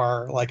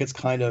VR, like, it's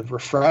kind of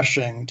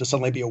refreshing to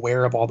suddenly be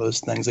aware of all those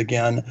things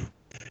again,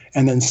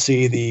 and then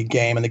see the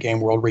game and the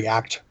game world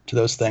react to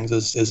those things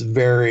is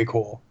very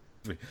cool.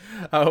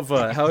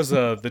 How's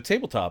the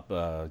tabletop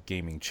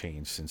gaming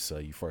changed since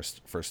you first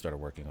started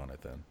working on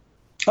it then?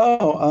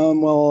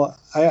 Well,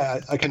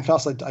 I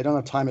confess I don't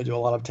have time to do a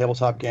lot of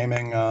tabletop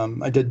gaming.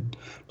 I did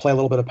play a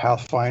little bit of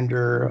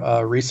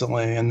Pathfinder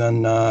recently, and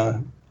then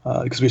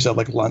because we used to have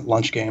like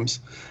lunch games,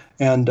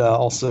 and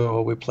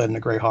also we played in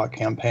a Greyhawk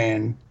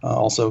campaign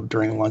also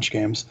during lunch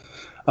games.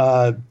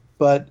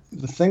 But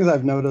the things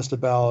I've noticed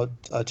about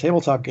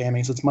tabletop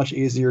gaming is it's much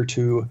easier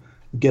to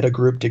get a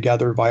group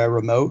together via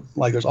remote.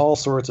 Like, there's all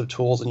sorts of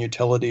tools and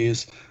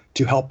utilities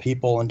to help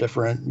people in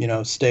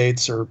different,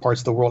 states or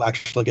parts of the world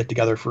actually get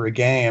together for a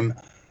game.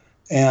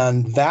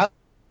 And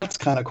that's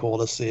kind of cool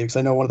to see, because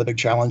I know one of the big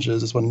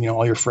challenges is when,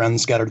 all your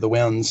friends scatter to the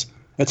winds,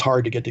 it's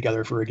hard to get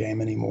together for a game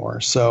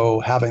anymore. So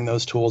having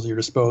those tools at your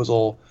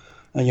disposal,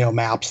 and,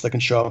 maps that can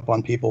show up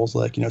on people's,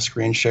 like,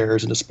 screen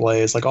shares and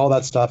displays, like all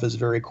that stuff is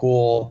very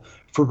cool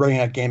for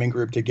bringing a gaming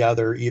group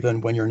together,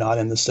 even when you're not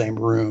in the same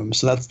room.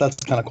 So that's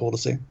kind of cool to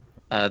see.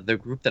 The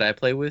group that I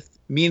play with,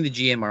 me and the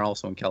GM are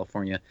also in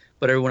California,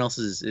 but everyone else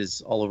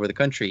is all over the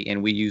country,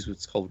 and we use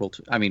what's called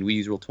we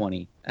use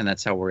Roll20, and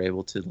that's how we're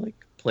able to like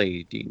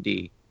play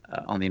D&D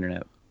on the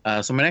internet.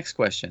 So my next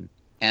question,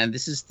 and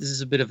this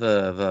is a bit of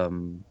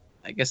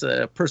I guess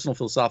a personal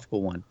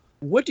philosophical one.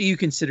 What do you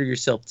consider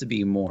yourself to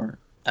be more?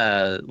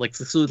 Like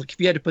if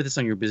you had to put this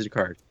on your business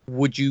card,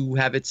 would you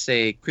have it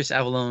say Chris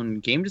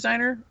Avallone game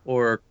designer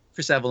or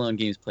Chris Avallone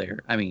games player?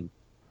 I mean,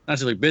 not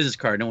necessarily business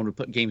card. No one would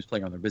put games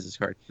player on their business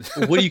card.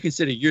 But what do you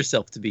consider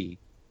yourself to be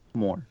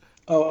more?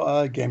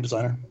 Game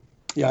designer.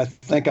 Yeah, I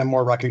think I'm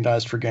more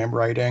recognized for game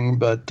writing,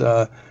 but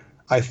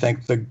I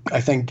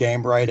think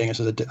game writing is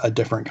a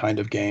different kind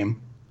of game.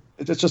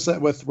 It's just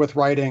that with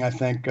writing, I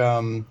think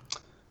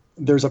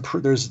there's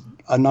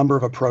a number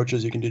of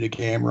approaches you can do to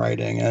game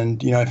writing,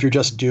 and if you're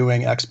just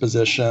doing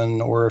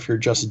exposition, or if you're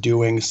just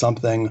doing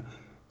something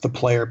the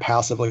player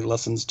passively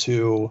listens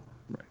to,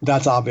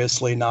 that's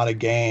obviously not a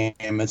game.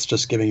 It's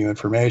just giving you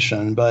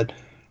information. But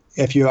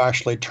if you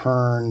actually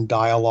turn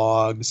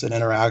dialogues and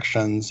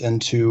interactions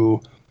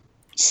into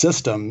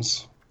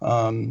systems,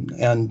 and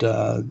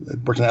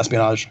worked in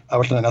espionage. I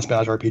worked in an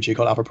espionage RPG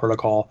called Alpha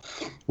Protocol,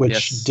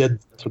 which did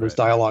sort of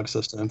dialogue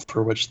system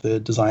for which the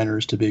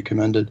designers to be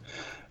commended.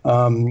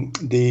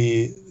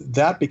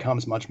 That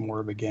becomes much more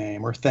of a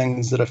game, or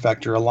things that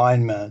affect your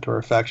alignment, or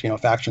affect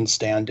faction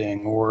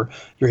standing, or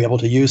you're able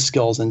to use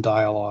skills in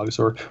dialogues,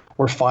 or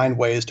find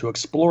ways to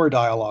explore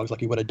dialogues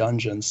like you would a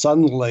dungeon.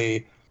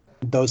 Suddenly,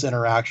 those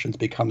interactions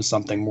become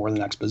something more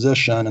than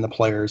exposition, and the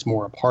player is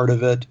more a part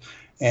of it,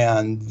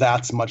 and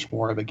that's much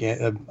more of a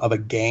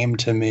game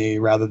to me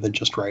rather than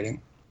just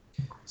writing.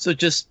 So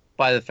just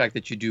by the fact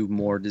that you do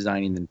more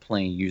designing than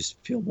playing, you just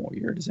feel more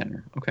you're a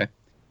designer. Okay.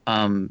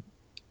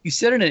 You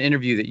said in an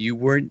interview that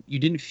you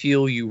didn't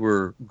feel you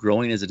were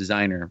growing as a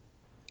designer,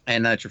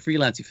 and that you're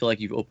freelance, you feel like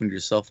you've opened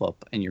yourself up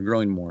and you're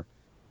growing more.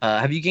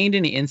 Have you gained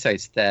any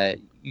insights that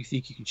you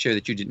think you can share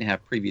that you didn't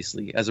have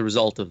previously as a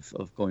result of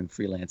going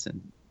freelance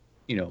and,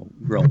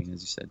 growing,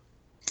 as you said?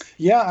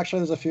 Yeah, actually,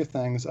 there's a few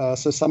things.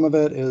 So some of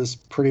it is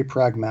pretty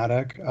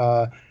pragmatic.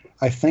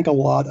 I think a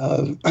lot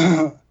of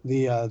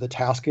the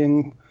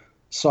tasking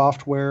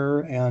software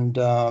and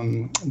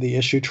the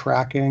issue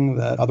tracking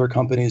that other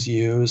companies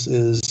use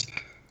is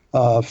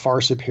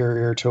far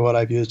superior to what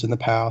I've used in the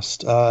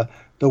past.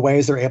 The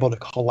ways they're able to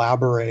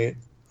collaborate,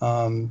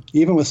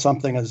 even with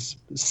something as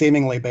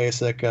seemingly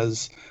basic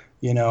as,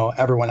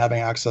 everyone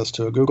having access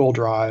to a Google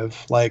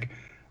Drive, like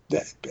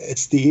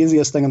it's the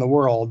easiest thing in the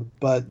world,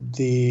 but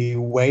the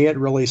way it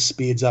really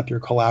speeds up your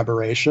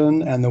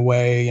collaboration and the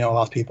way,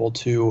 allows people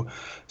to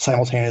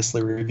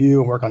simultaneously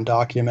review and work on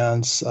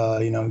documents,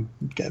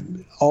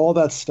 all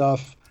that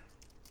stuff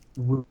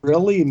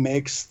really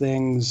makes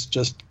things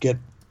just get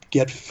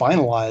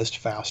finalized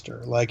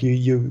faster. Like I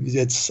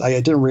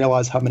didn't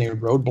realize how many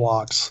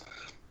roadblocks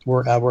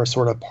were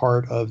sort of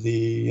part of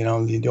the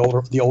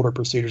the older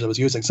procedures I was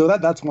using. So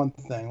that's one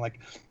thing. Like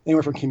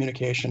anywhere from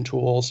communication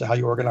tools to how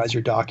you organize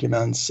your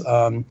documents,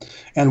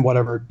 and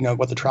whatever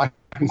what the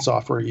tracking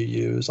software you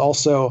use.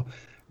 Also,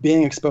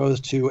 being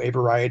exposed to a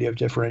variety of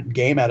different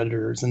game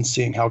editors and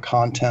seeing how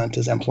content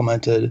is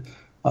implemented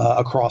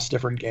across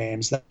different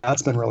games.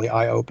 That's been really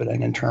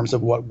eye-opening in terms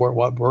of what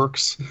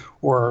works,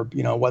 or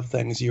what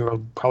things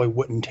you probably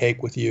wouldn't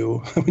take with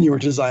you when you were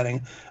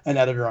designing an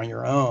editor on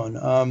your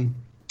own.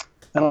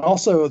 And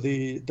also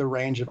the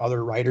range of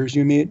other writers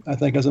you meet, I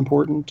think, is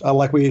important. I've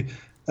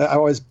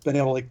always been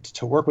able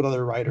to work with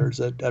other writers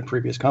at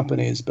previous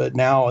companies, but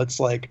now it's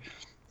like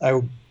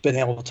I've been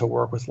able to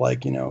work with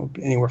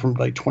anywhere from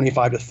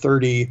 25 to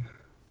 30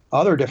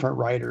 other different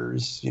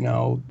writers,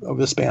 over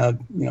the span of,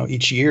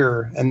 each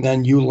year. And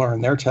then you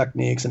learn their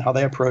techniques and how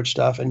they approach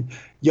stuff. And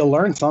you'll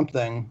learn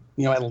something,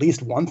 at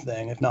least one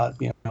thing, if not,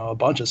 a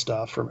bunch of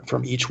stuff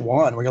from each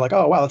one, where you're like,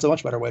 oh, wow, that's a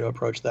much better way to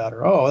approach that.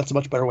 Or, oh, that's a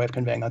much better way of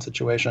conveying that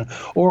situation.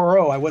 Or,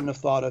 oh, I wouldn't have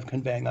thought of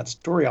conveying that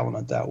story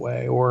element that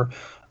way. Or,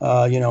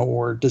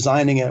 or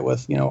designing it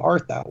with,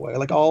 art that way.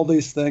 Like all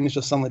these things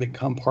just suddenly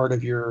become part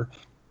of your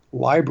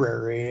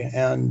library.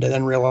 And I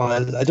didn't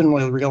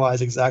really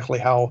realize exactly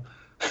how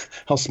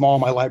small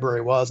my library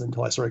was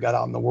until I sort of got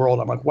out in the world.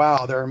 I'm like,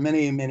 wow, there are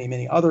many, many,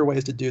 many other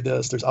ways to do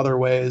this. There's other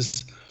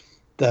ways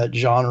that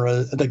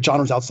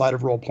genres outside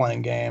of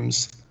role-playing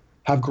games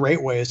have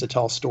great ways to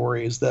tell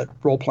stories that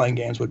role-playing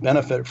games would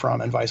benefit from,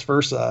 and vice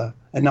versa.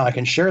 And now I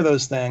can share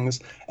those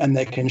things, and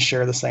they can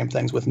share the same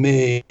things with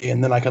me,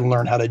 and then I can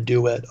learn how to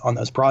do it on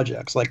those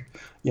projects. Like,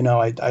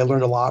 I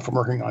learned a lot from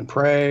working on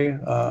Prey.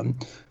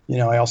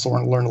 I also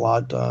learned a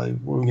lot,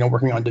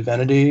 working on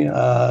Divinity,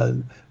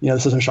 the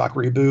System Shock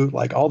reboot,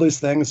 like all these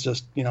things.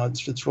 Just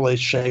it's really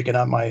shaken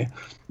up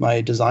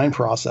my design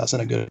process in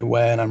a good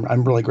way, and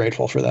I'm really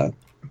grateful for that.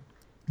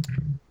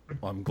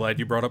 Well, I'm glad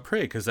you brought up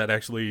Prey, because that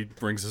actually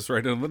brings us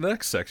right into the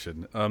next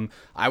section.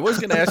 I was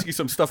going to ask you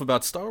some stuff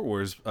about Star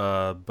Wars,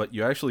 but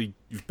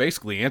you've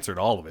basically answered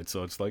all of it,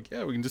 so it's like,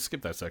 yeah, we can just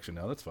skip that section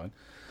now. That's fine.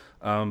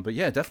 But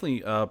yeah,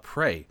 definitely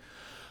Prey.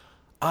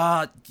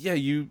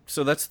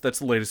 So that's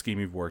the latest game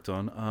you've worked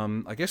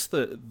on. I guess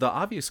the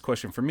obvious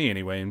question for me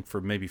anyway, and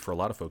for a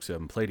lot of folks who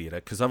haven't played it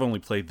yet, because I've only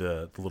played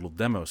the little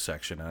demo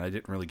section, and I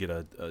didn't really get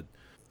a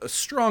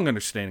strong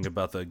understanding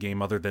about the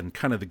game other than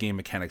kind of the game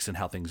mechanics and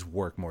how things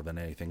work more than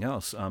anything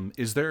else.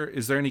 Is there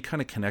any kind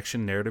of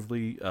connection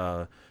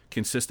narratively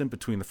consistent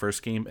between the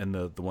first game and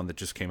the one that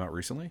just came out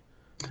recently?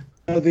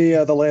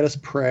 The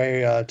latest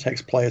Prey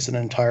takes place in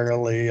an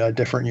entirely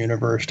different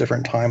universe,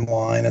 different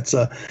timeline.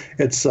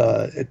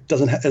 It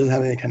doesn't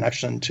have any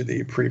connection to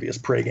the previous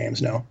Prey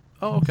games. No.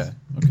 Oh, okay.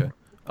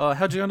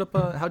 How'd you end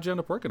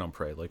up working on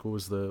Prey? Like,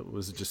 was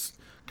it just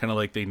kind of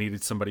like they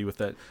needed somebody with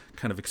that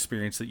kind of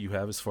experience that you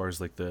have as far as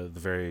like the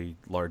very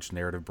large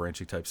narrative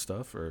branching type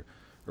stuff, or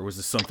was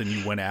this something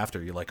you went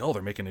after? You're like, oh,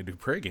 they're making a new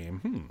Prey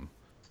game.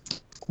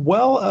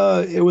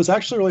 Well, it was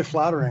actually really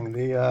flattering.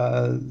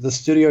 The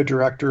studio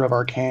director of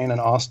Arcane in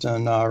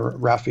Austin,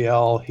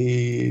 Raphael,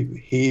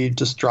 he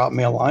just dropped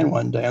me a line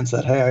one day and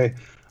said, "Hey,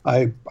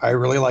 I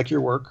really like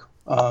your work.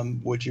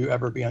 Would you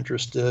ever be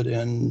interested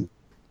in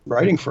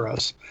writing for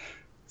us?"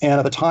 And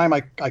at the time,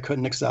 I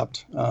couldn't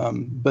accept,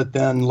 but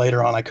then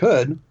later on I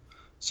could.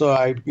 So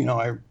I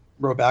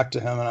wrote back to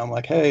him and I'm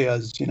like, hey,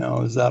 is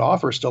that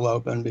offer still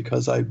open?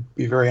 Because I'd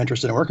be very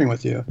interested in working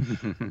with you.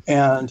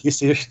 And you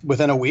see,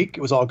 within a week,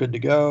 it was all good to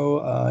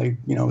go. I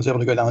was able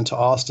to go down to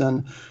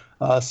Austin,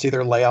 see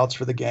their layouts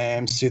for the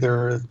game, see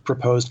their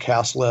proposed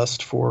cast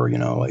list for,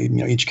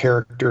 each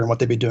character and what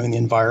they'd be doing in the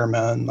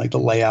environment, like the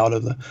layout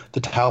of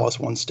the Talos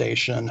One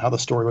station, how the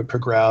story would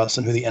progress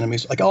and who the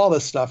enemies, like all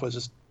this stuff was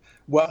just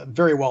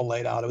very well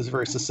laid out. It was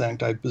very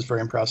succinct. I was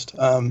very impressed.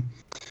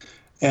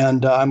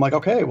 And I'm like,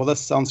 okay, well, that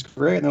sounds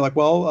great. And they're like,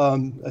 well,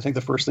 I think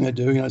the first thing to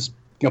do, is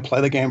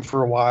play the game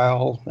for a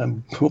while,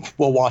 and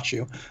we'll watch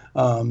you,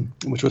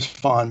 which was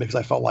fun because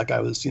I felt like I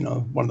was,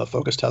 one of the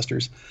focus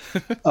testers.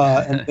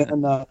 And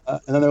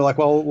then they're like,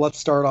 well, let's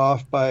start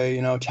off by,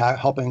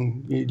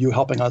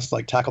 helping us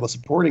like tackle the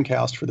supporting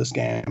cast for this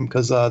game,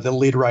 because the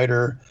lead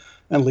writer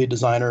and lead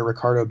designer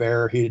Ricardo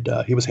Bear, he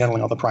was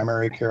handling all the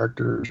primary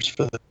characters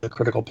for the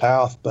Critical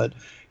Path, but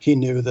he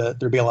knew that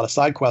there'd be a lot of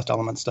side quest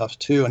element stuff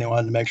too, and he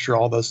wanted to make sure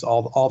all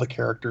the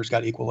characters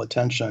got equal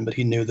attention. But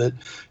he knew that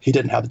he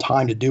didn't have the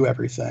time to do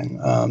everything.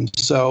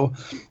 So,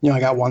 I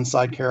got one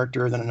side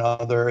character, then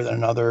another,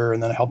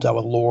 and then I helped out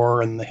with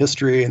lore and the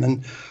history, and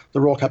then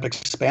the role kept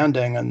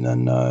expanding. And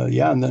then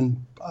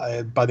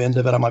by the end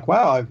of it, I'm like,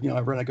 wow,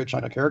 I've run a good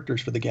chunk of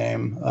characters for the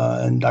game,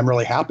 and I'm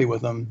really happy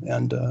with them.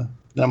 And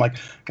then I'm like,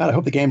 God, I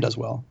hope the game does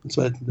well.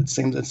 So it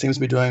seems to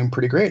be doing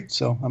pretty great.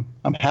 So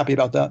I'm happy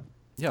about that.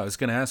 Yeah, I was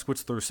going to ask,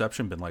 what's the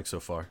reception been like so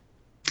far?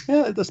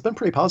 Yeah, it's been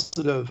pretty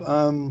positive.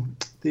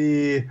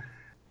 The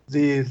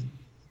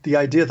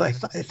idea that I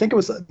think it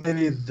was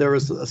maybe there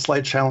was a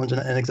slight challenge in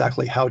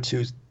exactly how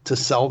to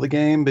sell the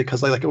game,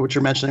 because like what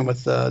you're mentioning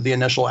with the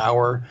initial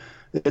hour,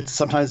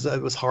 sometimes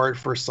it was hard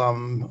for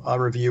some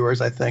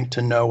reviewers, I think,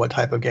 to know what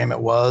type of game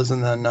it was,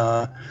 and then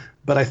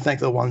but I think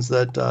the ones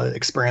that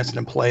experienced it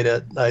and played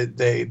it,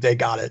 they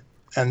got it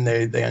and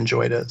they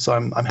enjoyed it. So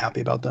I'm happy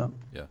about that.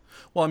 Yeah.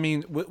 Well, I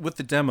mean, with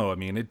the demo, I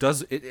mean,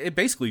 it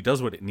basically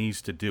does what it needs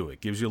to do.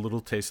 It gives you a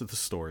little taste of the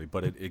story,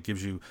 but it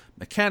gives you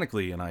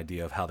mechanically an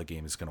idea of how the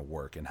game is going to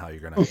work and how you're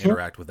going to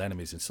interact with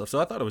enemies and stuff. So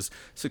I thought it was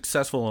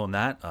successful on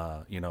that,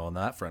 on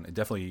that front. It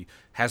definitely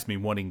has me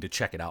wanting to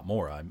check it out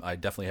more. I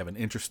definitely have an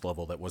interest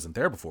level that wasn't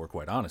there before,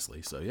 quite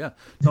honestly. So yeah,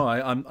 no,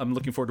 I'm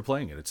looking forward to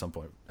playing it at some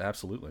point.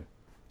 Absolutely.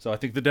 So I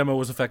think the demo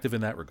was effective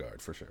in that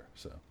regard for sure.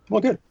 So well,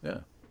 good.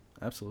 Yeah,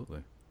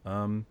 absolutely.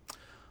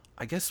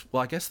 I guess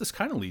this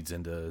kind of leads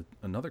into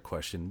another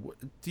question.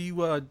 Do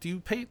you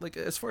pay, like,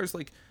 as far as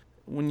like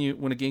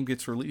when a game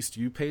gets released,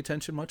 do you pay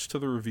attention much to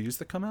the reviews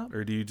that come out,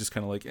 or do you just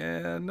kind of like,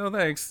 no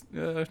thanks,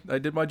 I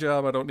did my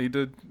job, I don't need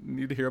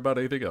to hear about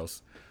anything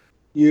else?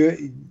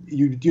 You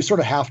sort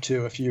of have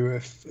to if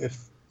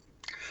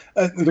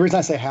the reason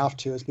I say have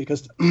to is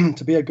because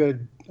to be a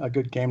good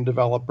game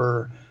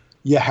developer,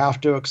 you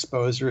have to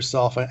expose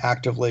yourself and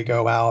actively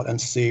go out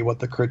and see what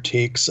the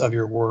critiques of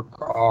your work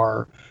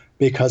are.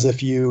 Because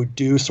if you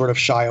do sort of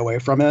shy away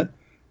from it,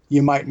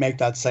 you might make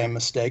that same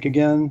mistake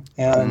again.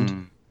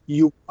 And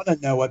you want to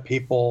know what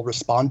people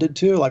responded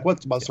to, like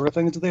what sort of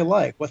things do they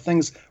like, what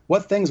things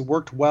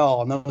worked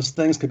well, and those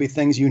things could be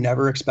things you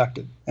never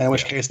expected. And in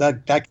which case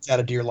that gets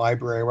added to your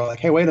library. We're like,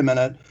 hey, wait a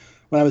minute.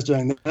 When I was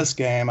doing this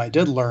game, I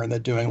did learn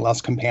that doing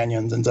less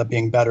companions ends up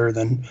being better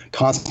than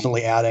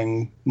constantly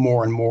adding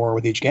more and more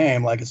with each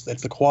game. Like it's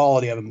the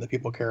quality of them that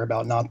people care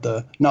about, not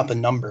the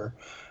number.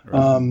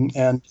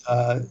 Right.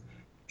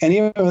 And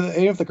even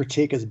if the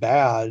critique is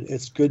bad,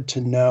 it's good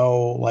to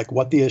know like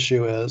what the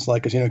issue is.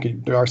 Like, cause,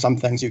 there are some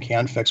things you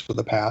can fix with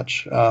the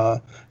patch.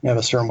 A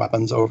certain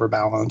weapon's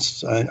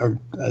overbalanced, or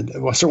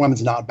a certain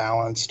weapon's not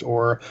balanced,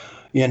 or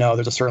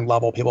there's a certain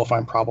level people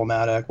find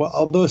problematic. Well,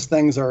 all those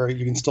things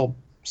you can still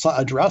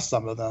address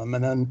some of them.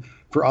 And then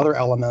for other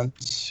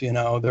elements,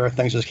 there are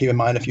things to just keep in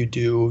mind if you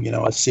do,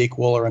 a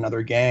sequel or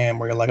another game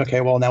where you're like,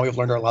 okay, well now we've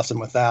learned our lesson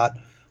with that.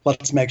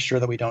 Let's make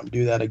sure that we don't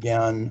do that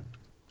again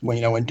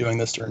when doing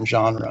this certain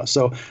genre.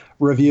 So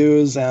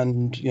reviews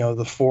and,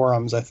 the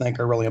forums, I think,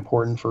 are really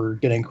important for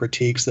getting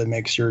critiques that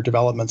makes your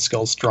development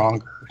skills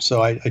stronger.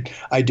 So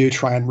I do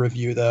try and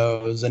review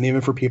those. And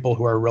even for people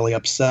who are really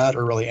upset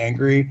or really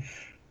angry,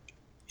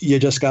 you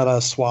just got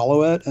to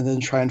swallow it and then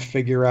try and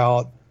figure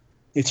out,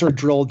 sort of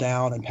drill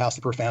down and pass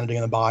the profanity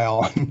in the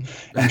bile and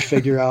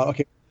figure out,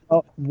 okay,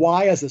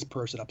 why is this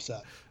person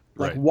upset?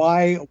 Like,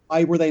 right.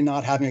 Why were they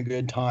not having a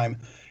good time?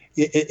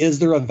 Is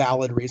there a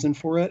valid reason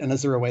for it, and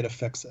is there a way to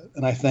fix it?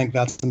 And I think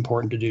that's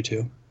important to do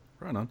too.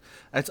 Right on.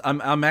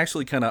 I'm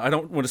actually kind of, I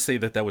don't want to say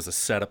that was a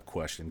setup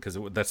question because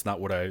that's not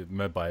what I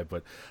meant by it,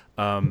 but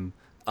I'm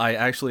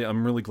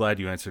really glad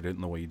you answered it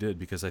in the way you did,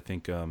 because I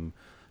think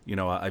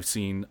I've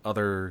seen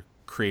other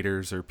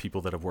creators or people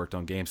that have worked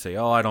on games say,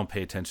 I don't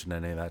pay attention to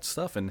any of that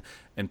stuff, and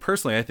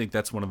personally I think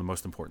that's one of the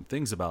most important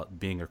things about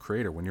being a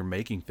creator when you're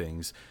making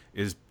things,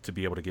 is to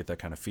be able to get that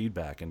kind of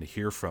feedback and to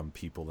hear from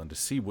people and to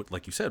see what,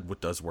 like you said,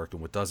 what does work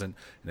and what doesn't,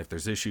 and if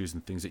there's issues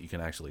and things that you can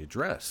actually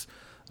address.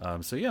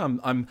 So yeah,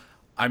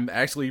 I'm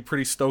actually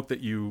pretty stoked that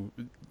you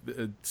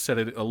said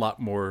it a lot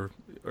more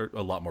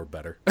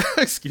better.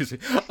 Excuse me.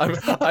 I'm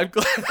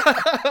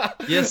glad.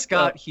 Yes,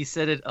 Scott, he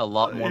said it a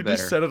lot more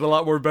better. He said it a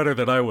lot more better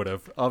than I would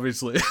have,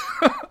 obviously.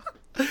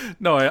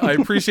 No, I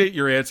appreciate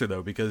your answer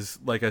though, because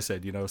like I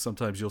said,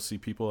 sometimes you'll see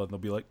people and they'll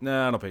be like,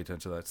 nah, I don't pay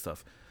attention to that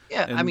stuff.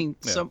 Yeah, and, I mean,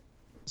 yeah.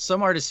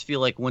 Some artists feel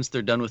like once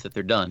they're done with it,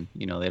 they're done.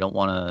 They don't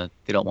want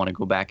to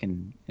go back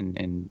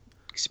and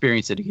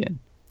experience it again.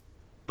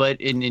 But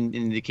in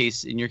your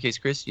case,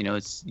 Chris,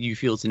 you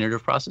feel it's an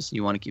iterative process, and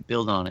you want to keep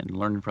building on it and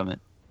learning from it.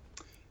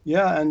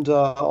 Yeah, and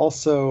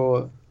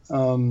also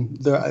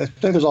I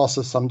think there's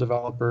also some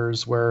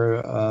developers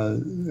where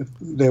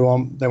they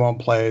won't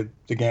play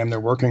the game they're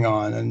working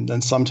on, and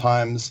then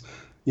sometimes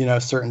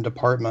certain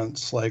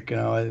departments, like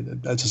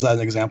just as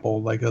an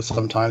example, like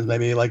sometimes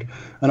maybe like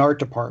an art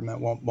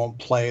department won't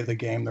play the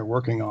game they're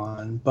working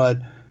on, but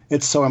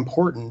it's so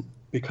important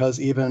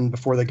because even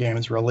before the game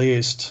is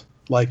released,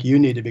 like you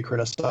need to be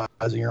criticizing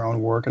your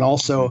own work, and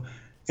also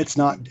it's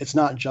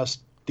not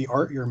just the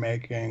art you're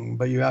making,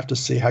 but you have to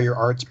see how your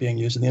art's being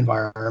used in the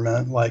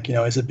environment. Like,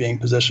 is it being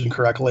positioned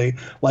correctly?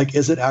 Like,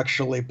 is it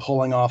actually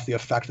pulling off the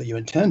effect that you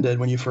intended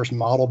when you first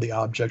modeled the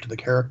object or the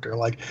character?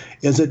 Like,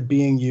 is it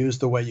being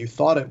used the way you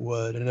thought it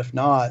would? And if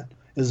not,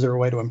 is there a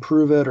way to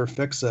improve it or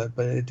fix it?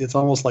 But it's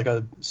almost like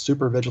a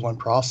super vigilant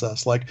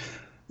process. Like,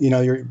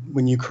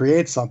 when you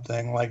create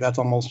something, like that's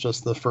almost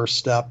just the first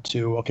step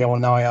to, okay, well,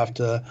 now I have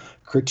to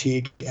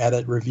critique,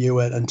 edit, review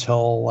it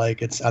until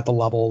like it's at the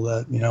level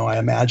that, I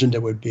imagined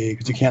it would be,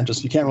 because you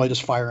can't really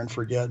just fire and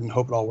forget and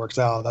hope it all works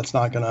out. That's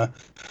not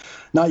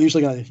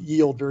usually gonna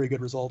yield very good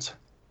results.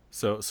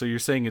 So you're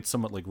saying it's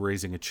somewhat like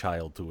raising a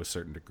child to a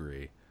certain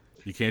degree.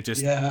 You can't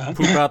just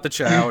poop out the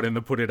child and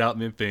then put it out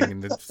in the thing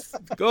and then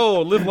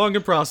go live long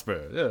and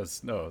prosper.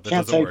 Yes, no, that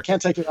doesn't work.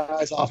 Can't take your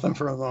eyes off them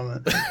for a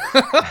moment.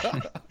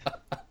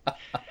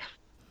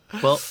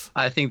 Well,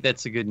 I think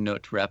that's a good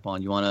note to wrap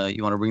on. You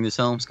wanna bring this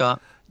home,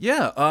 Scott?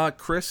 Yeah,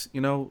 Chris,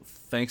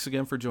 thanks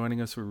again for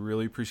joining us. We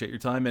really appreciate your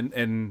time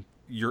and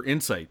your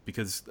insight,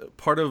 because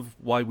part of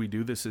why we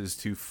do this is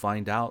to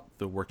find out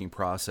the working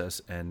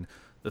process and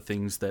the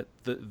things that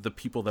the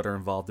people that are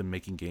involved in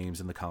making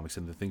games and the comics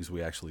and the things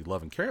we actually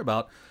love and care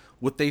about,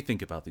 what they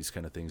think about these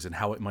kind of things and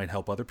how it might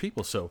help other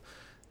people. So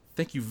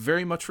thank you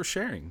very much for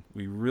sharing.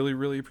 We really,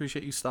 really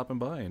appreciate you stopping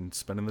by and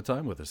spending the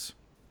time with us.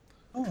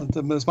 Oh,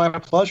 it was my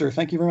pleasure.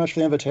 Thank you very much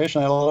for the invitation.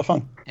 I had a lot of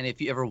fun. And if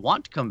you ever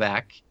want to come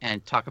back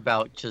and talk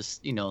about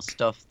just,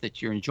 stuff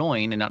that you're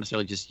enjoying and not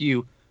necessarily just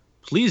you,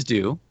 please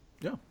do.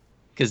 Yeah.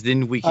 Because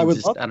then we can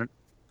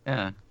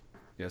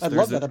Yes, I'd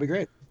love that. That'd be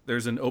great.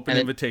 There's an open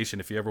invitation.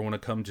 If you ever want to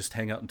come just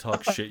hang out and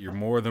talk shit, you're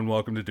more than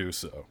welcome to do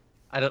so.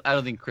 I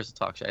don't think Chris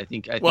will talk shit. I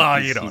think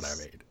well, you know what I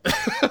mean.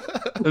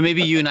 But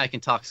maybe you and I can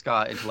talk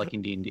Scott into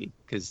liking D&D,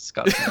 because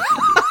Scott's not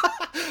D&D.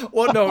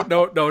 Well,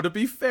 no. To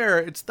be fair,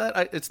 it's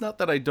not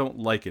that I don't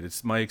like it.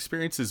 It's my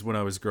experiences when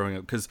I was growing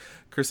up, because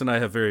Chris and I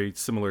have very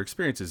similar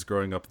experiences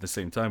growing up at the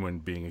same time when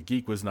being a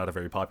geek was not a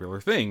very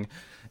popular thing,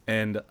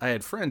 and I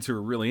had friends who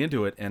were really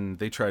into it, and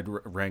they tried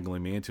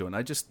wrangling me into it.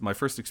 And my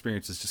first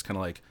experience is just kind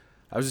of like,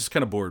 I was just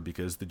kind of bored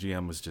because the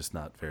GM was just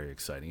not very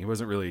exciting. He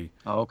wasn't really.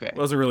 Oh, okay.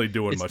 Wasn't really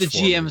doing much. It's the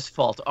GM's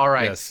fault. All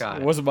right, yes,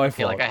 Scott. It wasn't my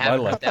fault. Like I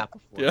haven't heard that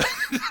before. Yeah.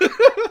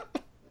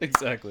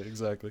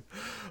 Exactly.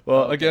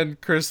 Well, again,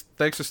 Chris,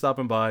 thanks for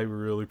stopping by. We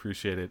really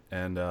appreciate it.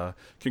 And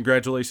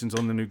congratulations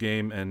on the new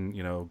game and,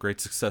 great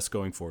success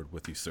going forward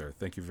with you, sir.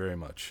 Thank you very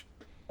much.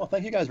 Well,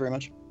 thank you guys very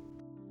much.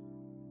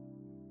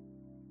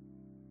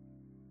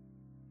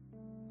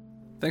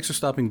 Thanks for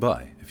stopping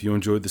by. If you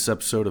enjoyed this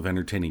episode of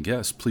Entertaining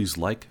Guests, please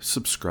like,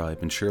 subscribe,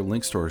 and share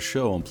links to our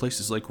show on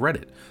places like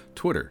Reddit,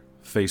 Twitter,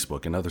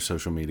 Facebook, and other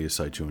social media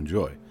sites you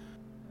enjoy.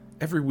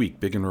 Every week,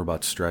 Big and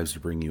Robot strives to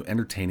bring you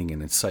entertaining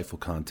and insightful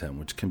content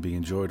which can be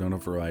enjoyed on a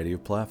variety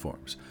of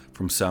platforms.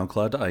 From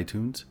SoundCloud to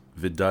iTunes,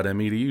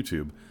 vid.me to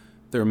YouTube,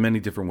 there are many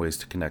different ways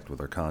to connect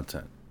with our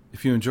content.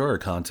 If you enjoy our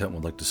content and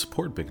would like to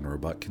support Big and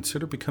Robot,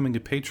 consider becoming a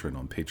patron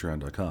on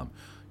patreon.com.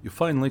 You'll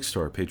find links to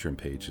our Patreon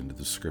page in the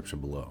description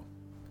below.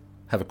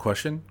 Have a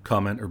question,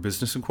 comment, or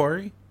business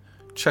inquiry?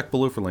 Check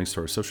below for links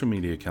to our social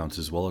media accounts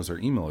as well as our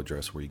email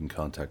address where you can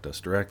contact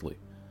us directly.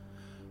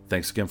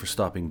 Thanks again for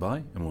stopping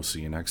by, and we'll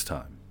see you next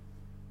time.